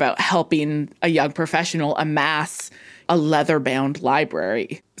was more about helping a young professional amass a leather-bound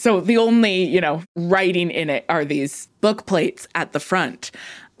library. So the only, writing in it are these book plates at the front.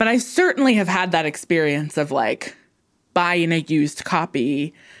 But I certainly have had that experience of like buying a used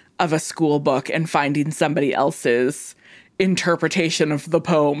copy of a school book and finding somebody else's interpretation of the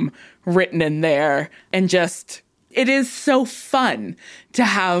poem written in there. And just, it is so fun to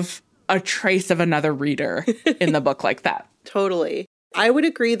have a trace of another reader in the book like that. Totally. I would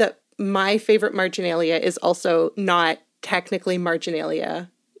agree that my favorite marginalia is also not technically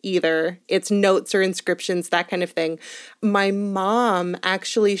marginalia either. It's notes or inscriptions, that kind of thing. My mom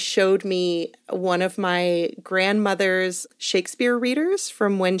actually showed me one of my grandmother's Shakespeare readers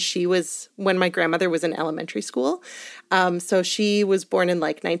from when my grandmother was in elementary school. So she was born in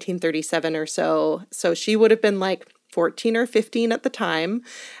like 1937 or so. So she would have been like 14 or 15 at the time.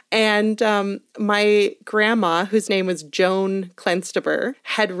 And my grandma, whose name was Joan Clenstable,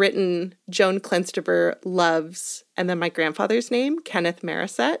 had written Joan Clenstable Loves, and then my grandfather's name, Kenneth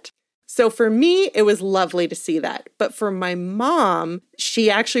Marisette. So for me, it was lovely to see that. But for my mom, she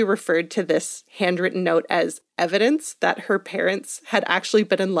actually referred to this handwritten note as evidence that her parents had actually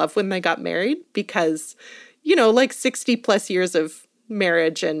been in love when they got married because, you know, like 60 plus years of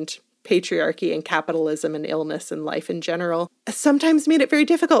marriage and patriarchy and capitalism and illness and life in general sometimes made it very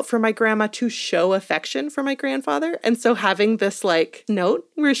difficult for my grandma to show affection for my grandfather. And so having this like note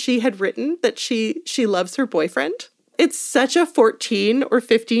where she had written that she loves her boyfriend, it's such a 14 or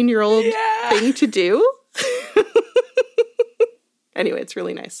 15-year-old thing to do. Anyway, it's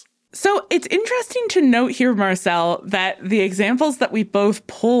really nice. So it's interesting to note here, Marcelle, that the examples that we both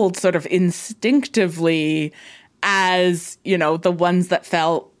pulled sort of instinctively as, you know, the ones that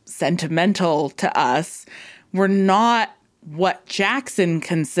felt sentimental to us were not what Jackson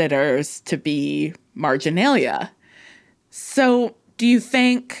considers to be marginalia. So do you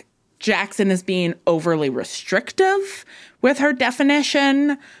think Jackson is being overly restrictive with her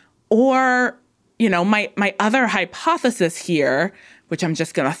definition? Or, you know, my other hypothesis here, which I'm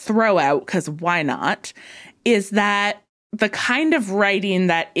just going to throw out because why not, is that the kind of writing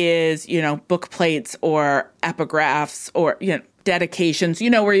that is, you know, book plates or epigraphs or, you know, dedications, you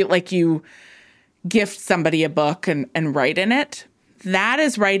know, where you gift somebody a book and write in it, that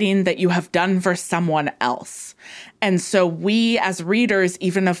is writing that you have done for someone else. And so we as readers,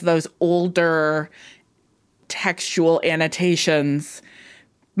 even of those older textual annotations,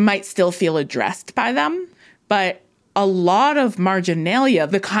 might still feel addressed by them. But a lot of marginalia,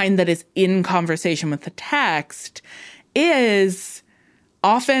 the kind that is in conversation with the text, is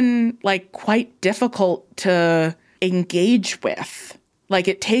often like quite difficult to engage with. Like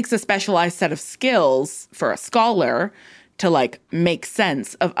it takes a specialized set of skills for a scholar to like make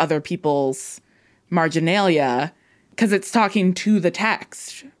sense of other people's marginalia because it's talking to the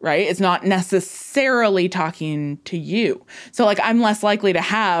text, right? It's not necessarily talking to you. So like I'm less likely to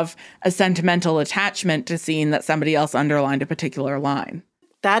have a sentimental attachment to seeing that somebody else underlined a particular line.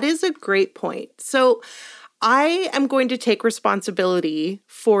 That is a great point. So I am going to take responsibility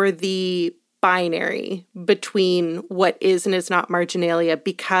for the binary between what is and is not marginalia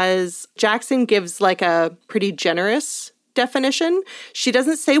because Jackson gives like a pretty generous definition. She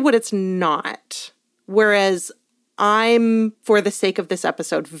doesn't say what it's not, whereas I'm, for the sake of this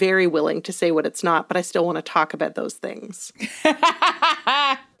episode, very willing to say what it's not, but I still want to talk about those things.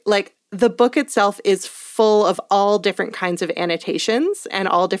 Like, the book itself is full of all different kinds of annotations and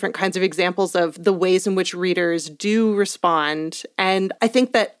all different kinds of examples of the ways in which readers do respond. And I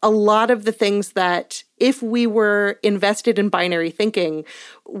think that a lot of the things that, if we were invested in binary thinking,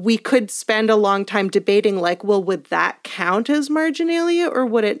 we could spend a long time debating, like, well, would that count as marginalia or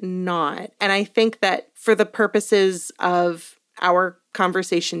would it not? And I think that for the purposes of our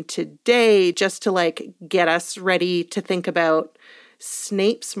conversation today, just to like get us ready to think about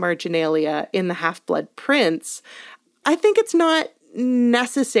Snape's marginalia in The Half-Blood Prince, I think it's not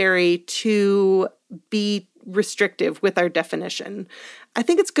necessary to be restrictive with our definition. I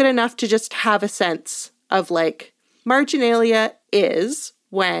think it's good enough to just have a sense of like, marginalia is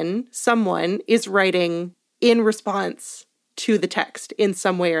when someone is writing in response to the text in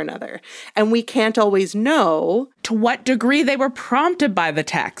some way or another. And we can't always know to what degree they were prompted by the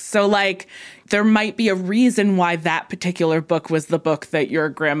text. So like there might be a reason why that particular book was the book that your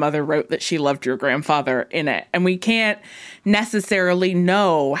grandmother wrote that she loved your grandfather in it. And we can't necessarily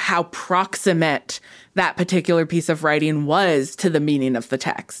know how proximate that particular piece of writing was to the meaning of the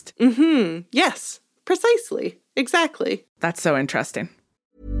text. Mm-hmm. Yes, precisely. Exactly. That's so interesting.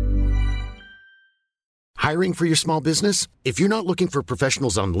 Hiring for your small business? If you're not looking for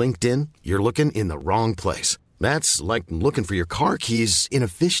professionals on LinkedIn, you're looking in the wrong place. That's like looking for your car keys in a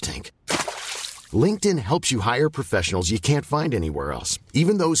fish tank. LinkedIn helps you hire professionals you can't find anywhere else,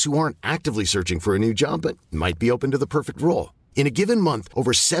 even those who aren't actively searching for a new job but might be open to the perfect role. In a given month,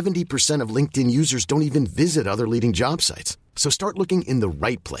 over 70% of LinkedIn users don't even visit other leading job sites. So start looking in the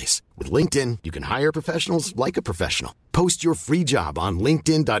right place. With LinkedIn, you can hire professionals like a professional. Post your free job on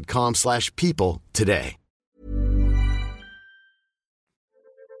linkedin.com/people today.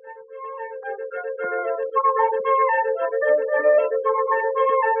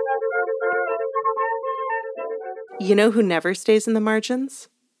 You know who never stays in the margins?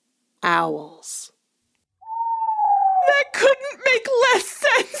 Owls. That couldn't make less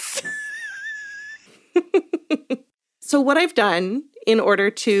sense. So what I've done in order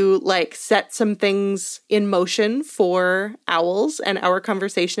to like set some things in motion for Owls and our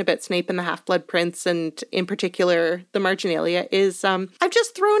conversation about Snape and the Half-Blood Prince, and in particular the Marginalia, is I've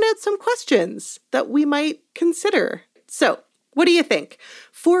just thrown out some questions that we might consider. So, what do you think?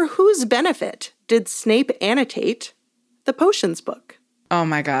 For whose benefit did Snape annotate the potions book? Oh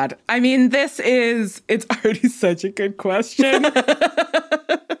my God. I mean, it's already such a good question.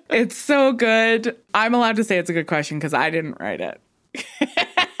 It's so good. I'm allowed to say it's a good question because I didn't write it.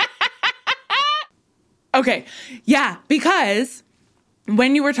 Okay. Yeah, because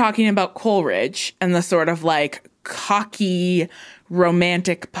when you were talking about Coleridge and the sort of like cocky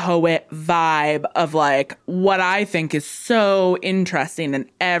romantic poet vibe of like what I think is so interesting and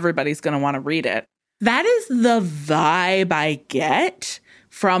everybody's going to want to read it, that is the vibe I get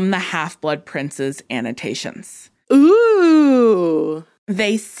from the Half-Blood Prince's annotations. Ooh.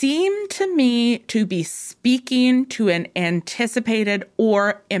 They seem to me to be speaking to an anticipated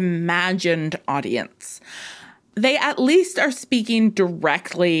or imagined audience. They at least are speaking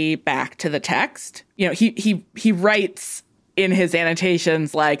directly back to the text. You know, he writes in his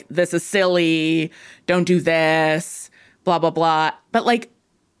annotations like, this is silly, don't do this, blah, blah, blah. But like,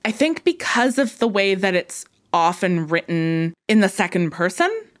 I think because of the way that it's often written in the second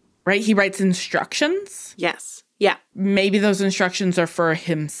person, right? He writes instructions. Yes. Yeah. Maybe those instructions are for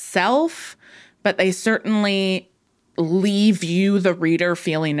himself, but they certainly leave you, the reader,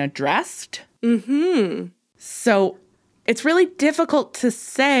 feeling addressed. Mm-hmm. So it's really difficult to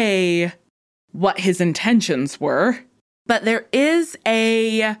say what his intentions were, but there is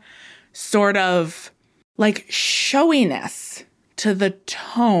a sort of like showiness to the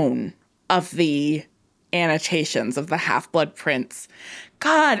tone of the annotations of the Half-Blood Prince.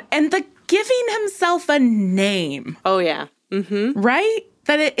 God, and the giving himself a name. Oh, yeah. Mm-hmm. Right?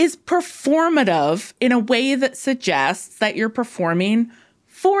 That it is performative in a way that suggests that you're performing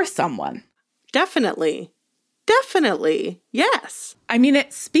for someone. Definitely. Definitely. Yes. I mean,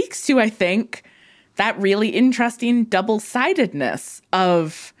 it speaks to, I think, that really interesting double-sidedness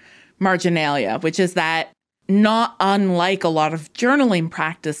of marginalia, which is that not unlike a lot of journaling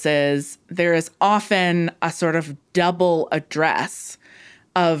practices, there is often a sort of double address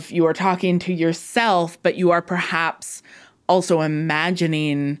of you are talking to yourself, but you are perhaps also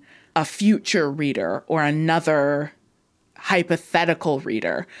imagining a future reader or another hypothetical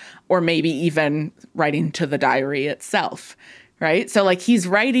reader, or maybe even writing to the diary itself, right? So like he's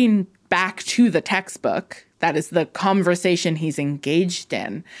writing back to the textbook. That is the conversation he's engaged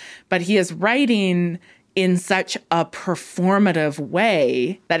in, but he is writing in such a performative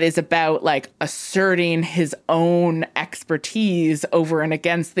way that is about like asserting his own expertise over and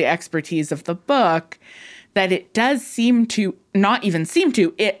against the expertise of the book, that it does seem to, not even seem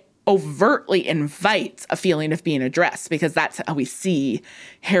to, it overtly invites a feeling of being addressed, because that's how we see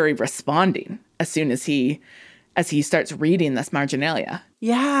Harry responding as soon as he starts reading this marginalia.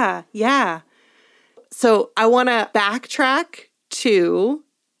 Yeah, yeah. So I want to backtrack to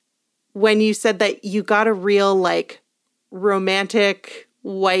when you said that you got a real, like, romantic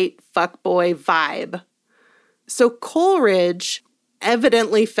white fuckboy vibe. So Coleridge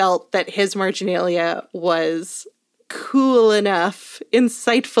evidently felt that his marginalia was cool enough,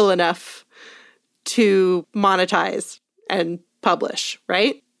 insightful enough to monetize and publish,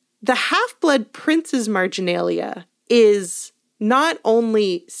 right? The Half-Blood Prince's marginalia is not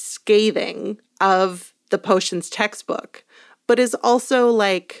only scathing of the potions textbook, but is also,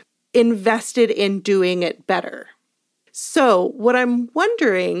 like, invested in doing it better. So what I'm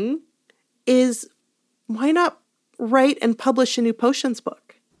wondering is, why not write and publish a new potions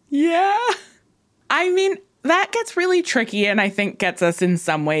book? Yeah. I mean, that gets really tricky, and I think gets us in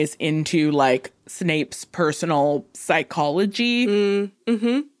some ways into like Snape's personal psychology,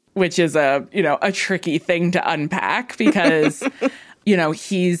 which is a tricky thing to unpack because,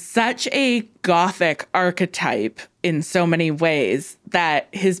 he's such a Gothic archetype in so many ways that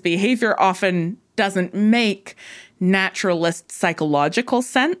his behavior often doesn't make naturalist psychological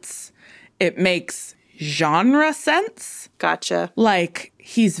sense. It makes genre sense. Gotcha. Like,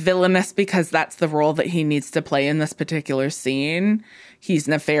 he's villainous because that's the role that he needs to play in this particular scene. He's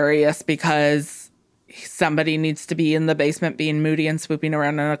nefarious because somebody needs to be in the basement being moody and swooping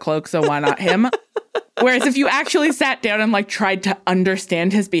around in a cloak, so why not him? Whereas if you actually sat down and like tried to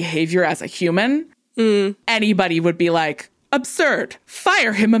understand his behavior as a human, anybody would be like, absurd,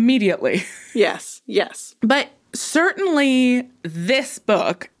 fire him immediately. Yes, yes. But certainly this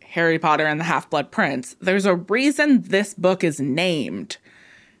book, Harry Potter and the Half-Blood Prince, there's a reason this book is named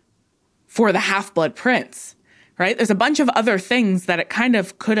for the Half-Blood Prince, right? There's a bunch of other things that it kind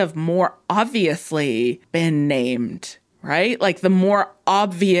of could have more obviously been named, right? Like the more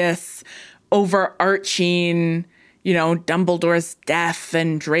obvious, overarching, Dumbledore's death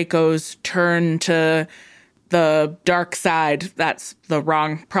and Draco's turn to the dark side. That's the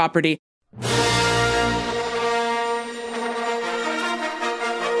wrong property.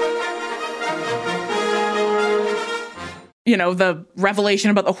 The revelation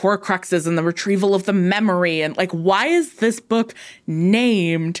about the Horcruxes and the retrieval of the memory. And why is this book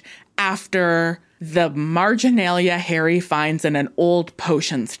named after the marginalia Harry finds in an old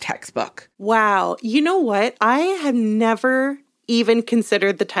potions textbook? Wow. You know what? I have never even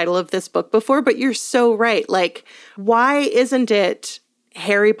considered the title of this book before, but you're so right. Why isn't it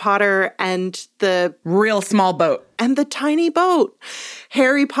Harry Potter and the real small boat and the tiny boat?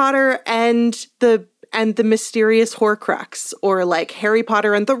 Harry Potter and the mysterious Horcrux, or Harry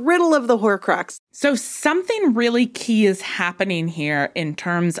Potter and the riddle of the Horcrux. So something really key is happening here in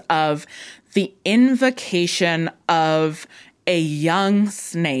terms of the invocation of a young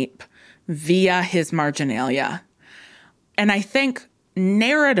Snape via his marginalia. And I think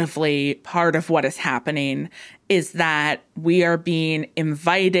narratively, part of what is happening is that we are being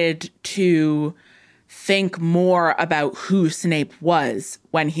invited to think more about who Snape was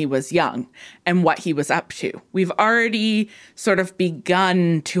when he was young and what he was up to. We've already sort of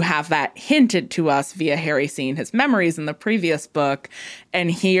begun to have that hinted to us via Harry seeing his memories in the previous book. And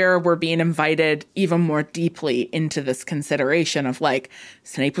here we're being invited even more deeply into this consideration of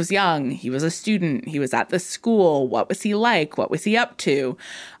Snape was young, he was a student, he was at this school, what was he like, what was he up to?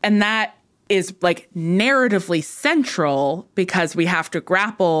 And that is narratively central because we have to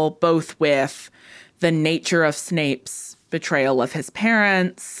grapple both with the nature of Snape's betrayal of his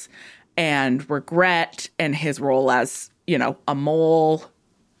parents and regret and his role as, a mole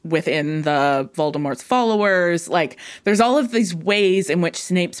within the Voldemort's followers. There's all of these ways in which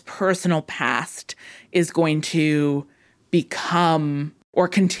Snape's personal past is going to become or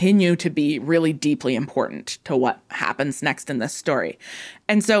continue to be really deeply important to what happens next in this story.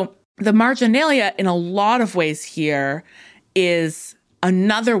 And so the marginalia in a lot of ways here is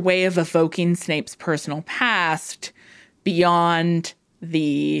another way of evoking Snape's personal past beyond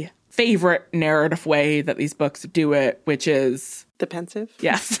the favorite narrative way that these books do it, which is the pensive.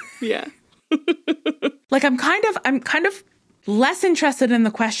 Yes. Yeah. I'm kind of less interested in the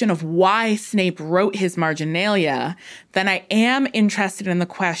question of why Snape wrote his marginalia than I am interested in the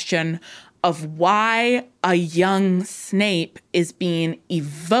question of why a young Snape is being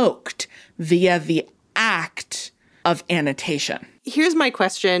evoked via the act of annotation. Here's my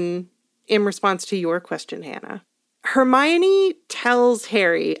question in response to your question, Hannah. Hermione tells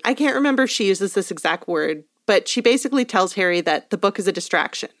Harry, I can't remember if she uses this exact word, but she basically tells Harry that the book is a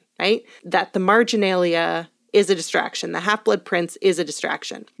distraction, right? That the marginalia is a distraction. The Half-Blood Prince is a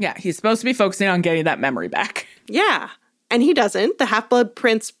distraction. Yeah, he's supposed to be focusing on getting that memory back. Yeah, and he doesn't. The Half-Blood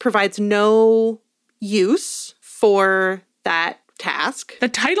Prince provides no use for that task. The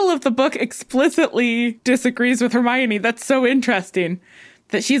title of the book explicitly disagrees with Hermione. That's so interesting.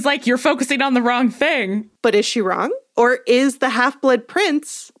 That she's like, you're focusing on the wrong thing. But is she wrong? Or is the Half-Blood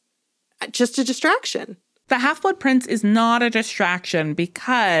Prince just a distraction? The Half-Blood Prince is not a distraction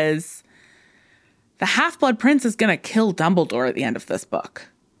because the Half-Blood Prince is going to kill Dumbledore at the end of this book.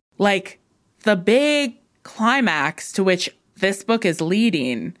 The big climax to which this book is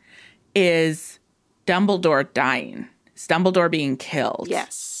leading is Dumbledore dying. It's Dumbledore being killed.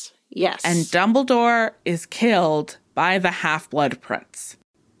 Yes. Yes. And Dumbledore is killed by the Half-Blood Prince.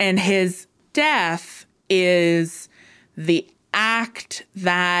 And his death is the act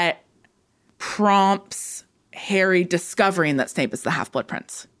that prompts Harry discovering that Snape is the Half-Blood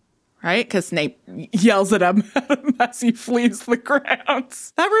Prince. Right? Because Snape yells at him as he flees the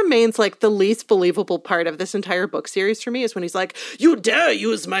grounds. That remains the least believable part of this entire book series for me is when he's like, you dare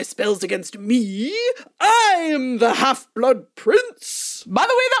use my spells against me? I'm the Half-Blood Prince. By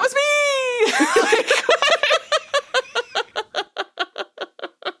the way, that was me!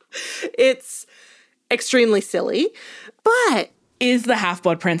 It's extremely silly, but is the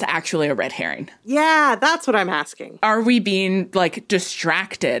Half-Blood Prince actually a red herring? Yeah, that's what I'm asking. Are we being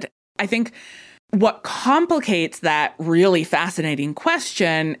distracted? I think what complicates that really fascinating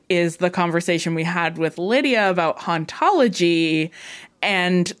question is the conversation we had with Lydia about hauntology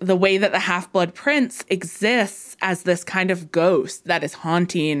and the way that the Half-Blood Prince exists as this kind of ghost that is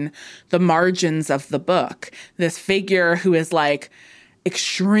haunting the margins of the book. This figure who is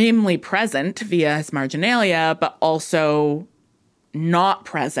extremely present via his marginalia, but also not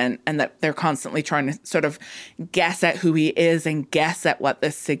present, and that they're constantly trying to sort of guess at who he is and guess at what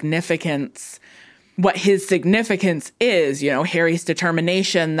the significance what his significance is, Harry's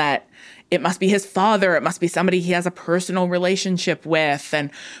determination that it must be his father, it must be somebody he has a personal relationship with,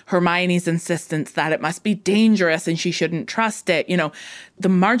 and Hermione's insistence that it must be dangerous and she shouldn't trust it. The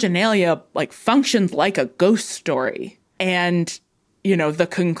Marginalia functions like a ghost story. And, the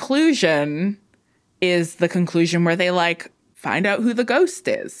conclusion is the conclusion where they find out who the ghost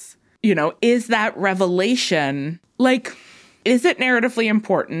is. Is that revelation, is it narratively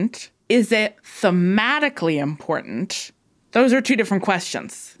important? Is it thematically important? Those are two different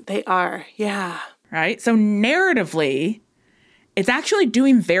questions. They are, yeah. Right? So narratively, it's actually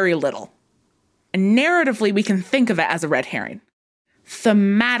doing very little. And narratively, we can think of it as a red herring.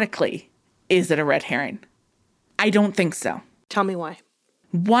 Thematically, is it a red herring? I don't think so. Tell me why.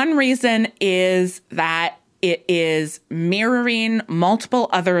 One reason is that it is mirroring multiple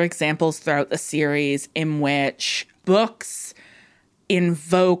other examples throughout the series in which books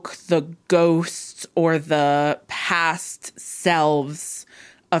invoke the ghosts or the past selves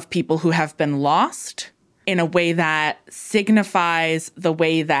of people who have been lost in a way that signifies the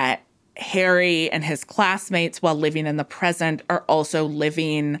way that Harry and his classmates, while living in the present, are also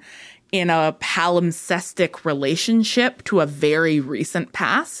living in a palimpsestic relationship to a very recent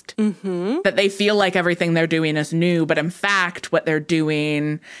past. Mm-hmm. That they feel like everything they're doing is new, but in fact, what they're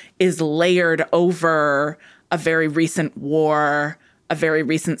doing is layered over a very recent war, a very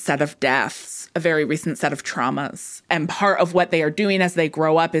recent set of deaths, a very recent set of traumas. And part of what they are doing as they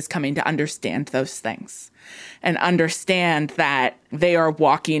grow up is coming to understand those things and understand that they are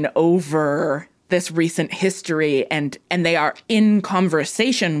walking over this recent history and they are in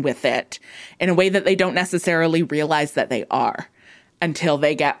conversation with it in a way that they don't necessarily realize that they are until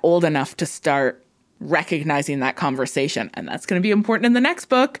they get old enough to start recognizing that conversation. And that's going to be important in the next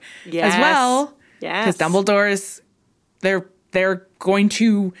book as well. Yes. Because Dumbledore's, they're going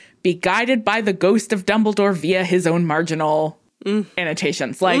to be guided by the ghost of Dumbledore via his own marginal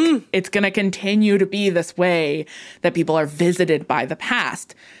annotations. It's going to continue to be this way that people are visited by the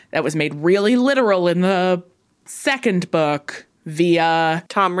past. That was made really literal in the second book via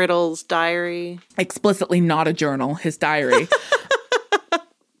Tom Riddle's diary. Explicitly not a journal, his diary.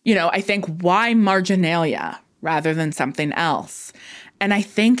 I think why Marginalia rather than something else? And I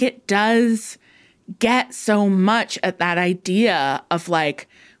think it does get so much at that idea of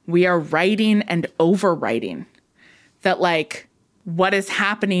we are writing and overwriting. That what is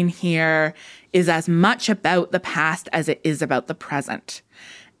happening here is as much about the past as it is about the present.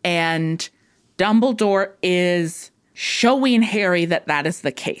 And Dumbledore is showing Harry that that is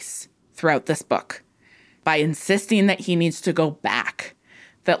the case throughout this book by insisting that he needs to go back.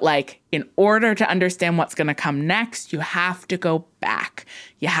 That in order to understand what's going to come next, you have to go back.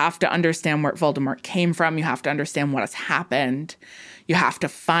 You have to understand where Voldemort came from. You have to understand what has happened. You have to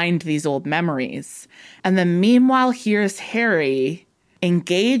find these old memories. And then meanwhile, here's Harry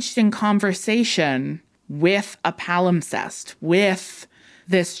engaged in conversation with a palimpsest, with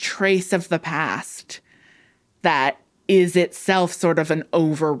this trace of the past that is itself sort of an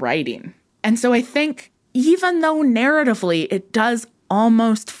overwriting. And so I think even though narratively it does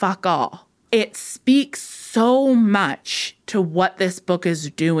almost fuck all, it speaks so much to what this book is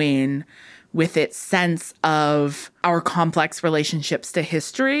doing with its sense of our complex relationships to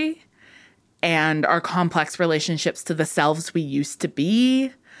history and our complex relationships to the selves we used to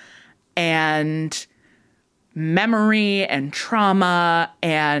be and memory and trauma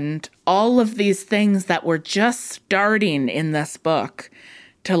and all of these things that we're just starting in this book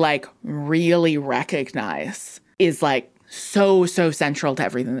to really recognize is so central to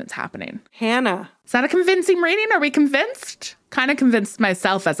everything that's happening. Hannah. Is that a convincing reading? Are we convinced? Kind of convinced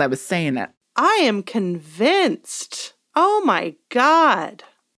myself as I was saying it. I am convinced. Oh my God.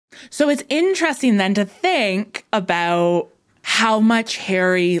 So it's interesting then to think about how much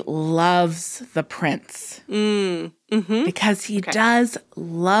Harry loves the prince. Mm-hmm. Because he does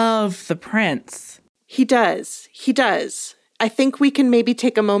love the prince. He does. He does. I think we can maybe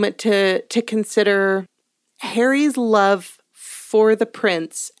take a moment to consider Harry's love for the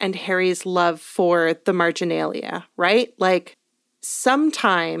prince and Harry's love for the Marginalia, right?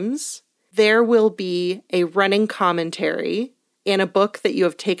 Sometimes there will be a running commentary in a book that you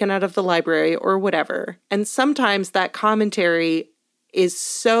have taken out of the library or whatever. And sometimes that commentary is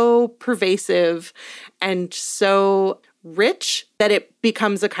so pervasive and so rich that it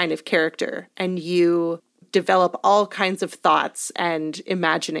becomes a kind of character and you develop all kinds of thoughts and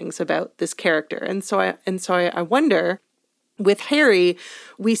imaginings about this character. And so I wonder, with Harry,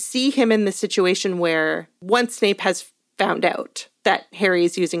 we see him in the situation where once Snape has found out that Harry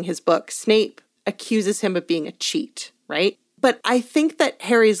is using his book, Snape accuses him of being a cheat, right? But I think that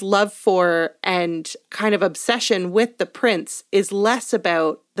Harry's love for and kind of obsession with the prince is less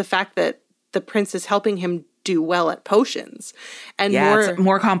about the fact that the prince is helping him do well at potions. And it's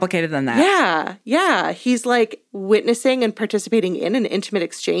more complicated than that. Yeah. He's like witnessing and participating in an intimate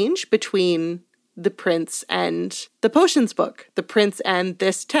exchange between the prince and the potions book, the prince and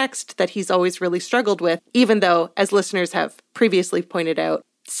this text that he's always really struggled with, even though, as listeners have previously pointed out,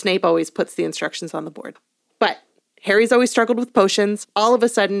 Snape always puts the instructions on the board. But Harry's always struggled with potions. All of a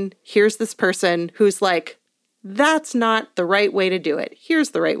sudden, here's this person who's like, that's not the right way to do it. Here's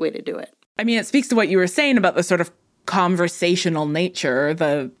the right way to do it. I mean, it speaks to what you were saying about the sort of conversational nature,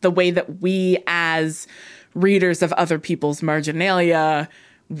 the way that we as readers of other people's marginalia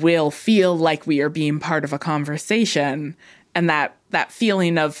will feel like we are being part of a conversation, and that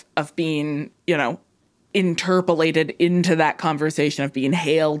feeling of being, interpolated into that conversation, of being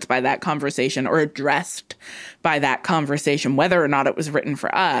hailed by that conversation or addressed by that conversation, whether or not it was written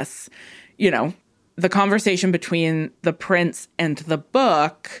for us. The conversation between the prince and the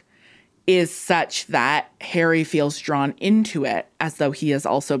book is such that Harry feels drawn into it as though he is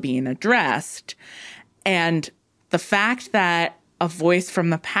also being addressed. And the fact that a voice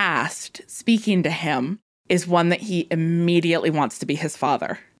from the past speaking to him is one that he immediately wants to be his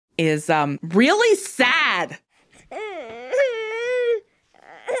father is really sad.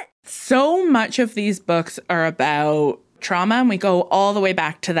 So much of these books are about trauma, and we go all the way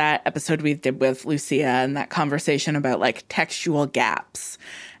back to that episode we did with Lucia and that conversation about like textual gaps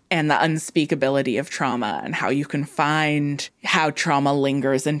and the unspeakability of trauma and how you can find how trauma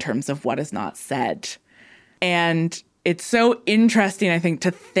lingers in terms of what is not said. And it's so interesting, I think,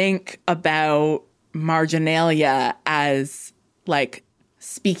 to think about marginalia as like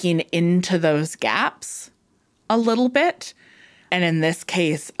speaking into those gaps a little bit. And in this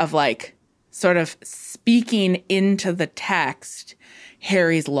case of like sort of speaking into the text,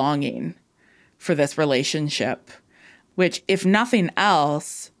 Harry's longing for this relationship, which, if nothing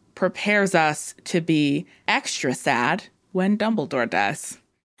else, prepares us to be extra sad when Dumbledore dies.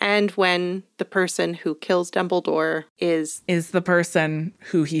 And when the person who kills Dumbledore is the person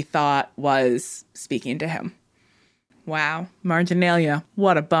who he thought was speaking to him. Wow. Marginalia.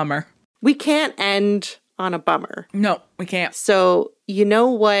 What a bummer. We can't end on a bummer. No, we can't. So, you know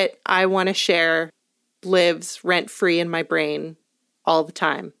what I want to share lives rent-free in my brain all the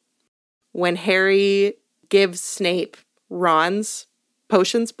time? When Harry gives Snape Ron's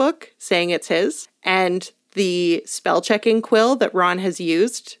potions book, saying it's his, and the spell-checking quill that Ron has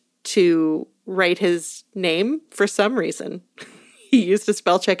used to write his name for some reason. He used a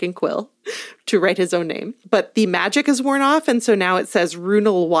spell-checking quill to write his own name. But the magic is worn off, and so now it says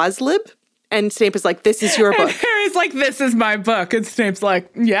Runel Waslib. And Snape is like, this is your book. And Harry's like, this is my book. And Snape's like,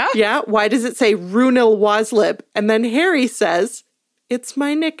 yeah? Yeah, why does it say Runel Waslib? And then Harry says, it's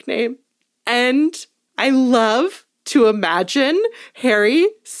my nickname. And I love to imagine Harry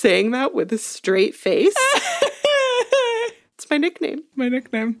saying that with a straight face. It's my nickname. My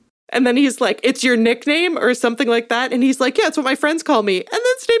nickname. And then he's like, it's your nickname or something like that. And he's like, yeah, it's what my friends call me. And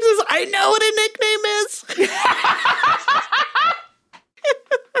then Snape says, I know what a nickname is.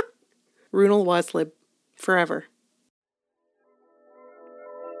 Runel Waslib, forever.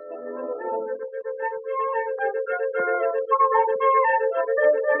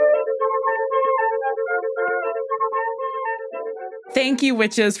 Thank you,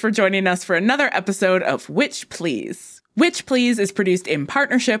 witches, for joining us for another episode of Witch Please. Witch Please is produced in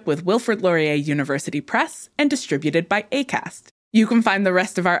partnership with Wilfrid Laurier University Press and distributed by Acast. You can find the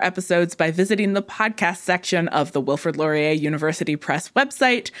rest of our episodes by visiting the podcast section of the Wilfrid Laurier University Press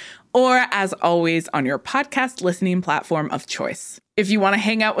website, or, as always, on your podcast listening platform of choice. If you want to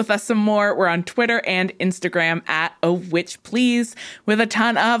hang out with us some more, we're on Twitter and Instagram at @WitchPlease with a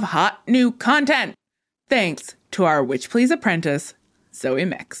ton of hot new content. Thanks to our Witch Please apprentice, Zoe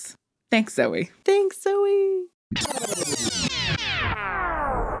Mix. Thanks, Zoe. Thanks, Zoe.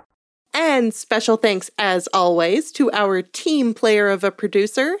 And special thanks, as always, to our team player of a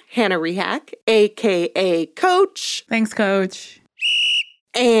producer, Hannah Rehack, a.k.a. Coach. Thanks, Coach.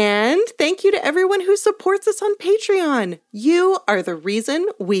 And thank you to everyone who supports us on Patreon. You are the reason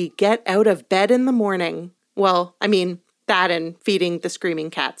we get out of bed in the morning. Well, I mean, that and feeding the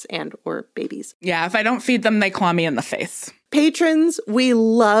screaming cats and or babies. Yeah, if I don't feed them, they claw me in the face. Patrons, we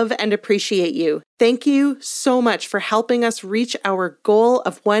love and appreciate you. Thank you so much for helping us reach our goal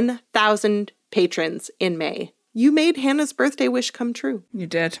of 1,000 patrons in May. You made Hannah's birthday wish come true. You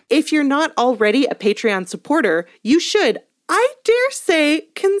did. If you're not already a Patreon supporter, you should, I dare say,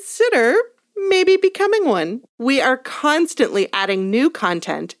 consider maybe becoming one. We are constantly adding new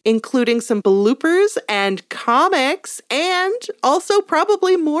content, including some bloopers and comics, and also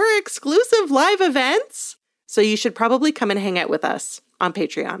probably more exclusive live events. So you should probably come and hang out with us on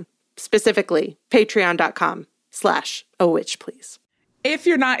Patreon, specifically patreon.com/awitchplease. If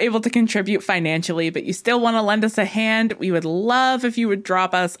you're not able to contribute financially, but you still want to lend us a hand, we would love if you would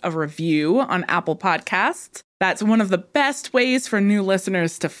drop us a review on Apple Podcasts. That's one of the best ways for new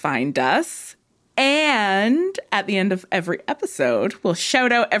listeners to find us. And at the end of every episode, we'll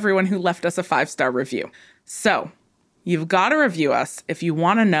shout out everyone who left us a 5-star review. So you've got to review us if you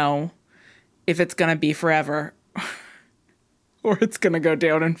want to know if it's going to be forever or it's going to go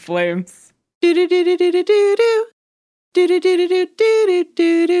down in flames. Do-do-do-do-do-do-do.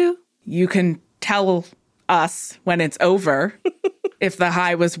 Do-do-do-do-do-do-do. You can tell us when it's over if the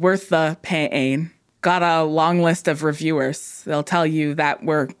high was worth the pain. Got a long list of reviewers. They'll tell you that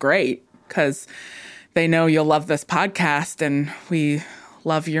we're great because they know you'll love this podcast and we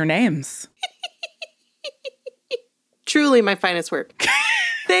love your names. Truly my finest work.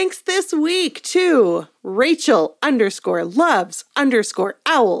 Thanks this week to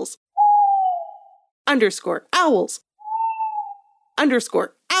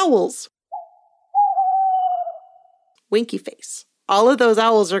Rachel_loves_owls_owls_owls. Winky face. All of those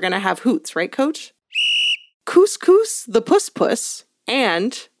owls are going to have hoots, right, Coach? Couscous the Puss Puss,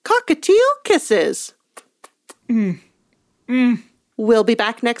 and Cockatiel Kisses. We'll be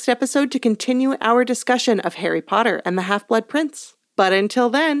back next episode to continue our discussion of Harry Potter and the Half-Blood Prince. But until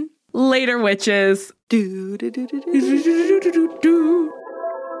then, Later, witches. do do do do do do do do do.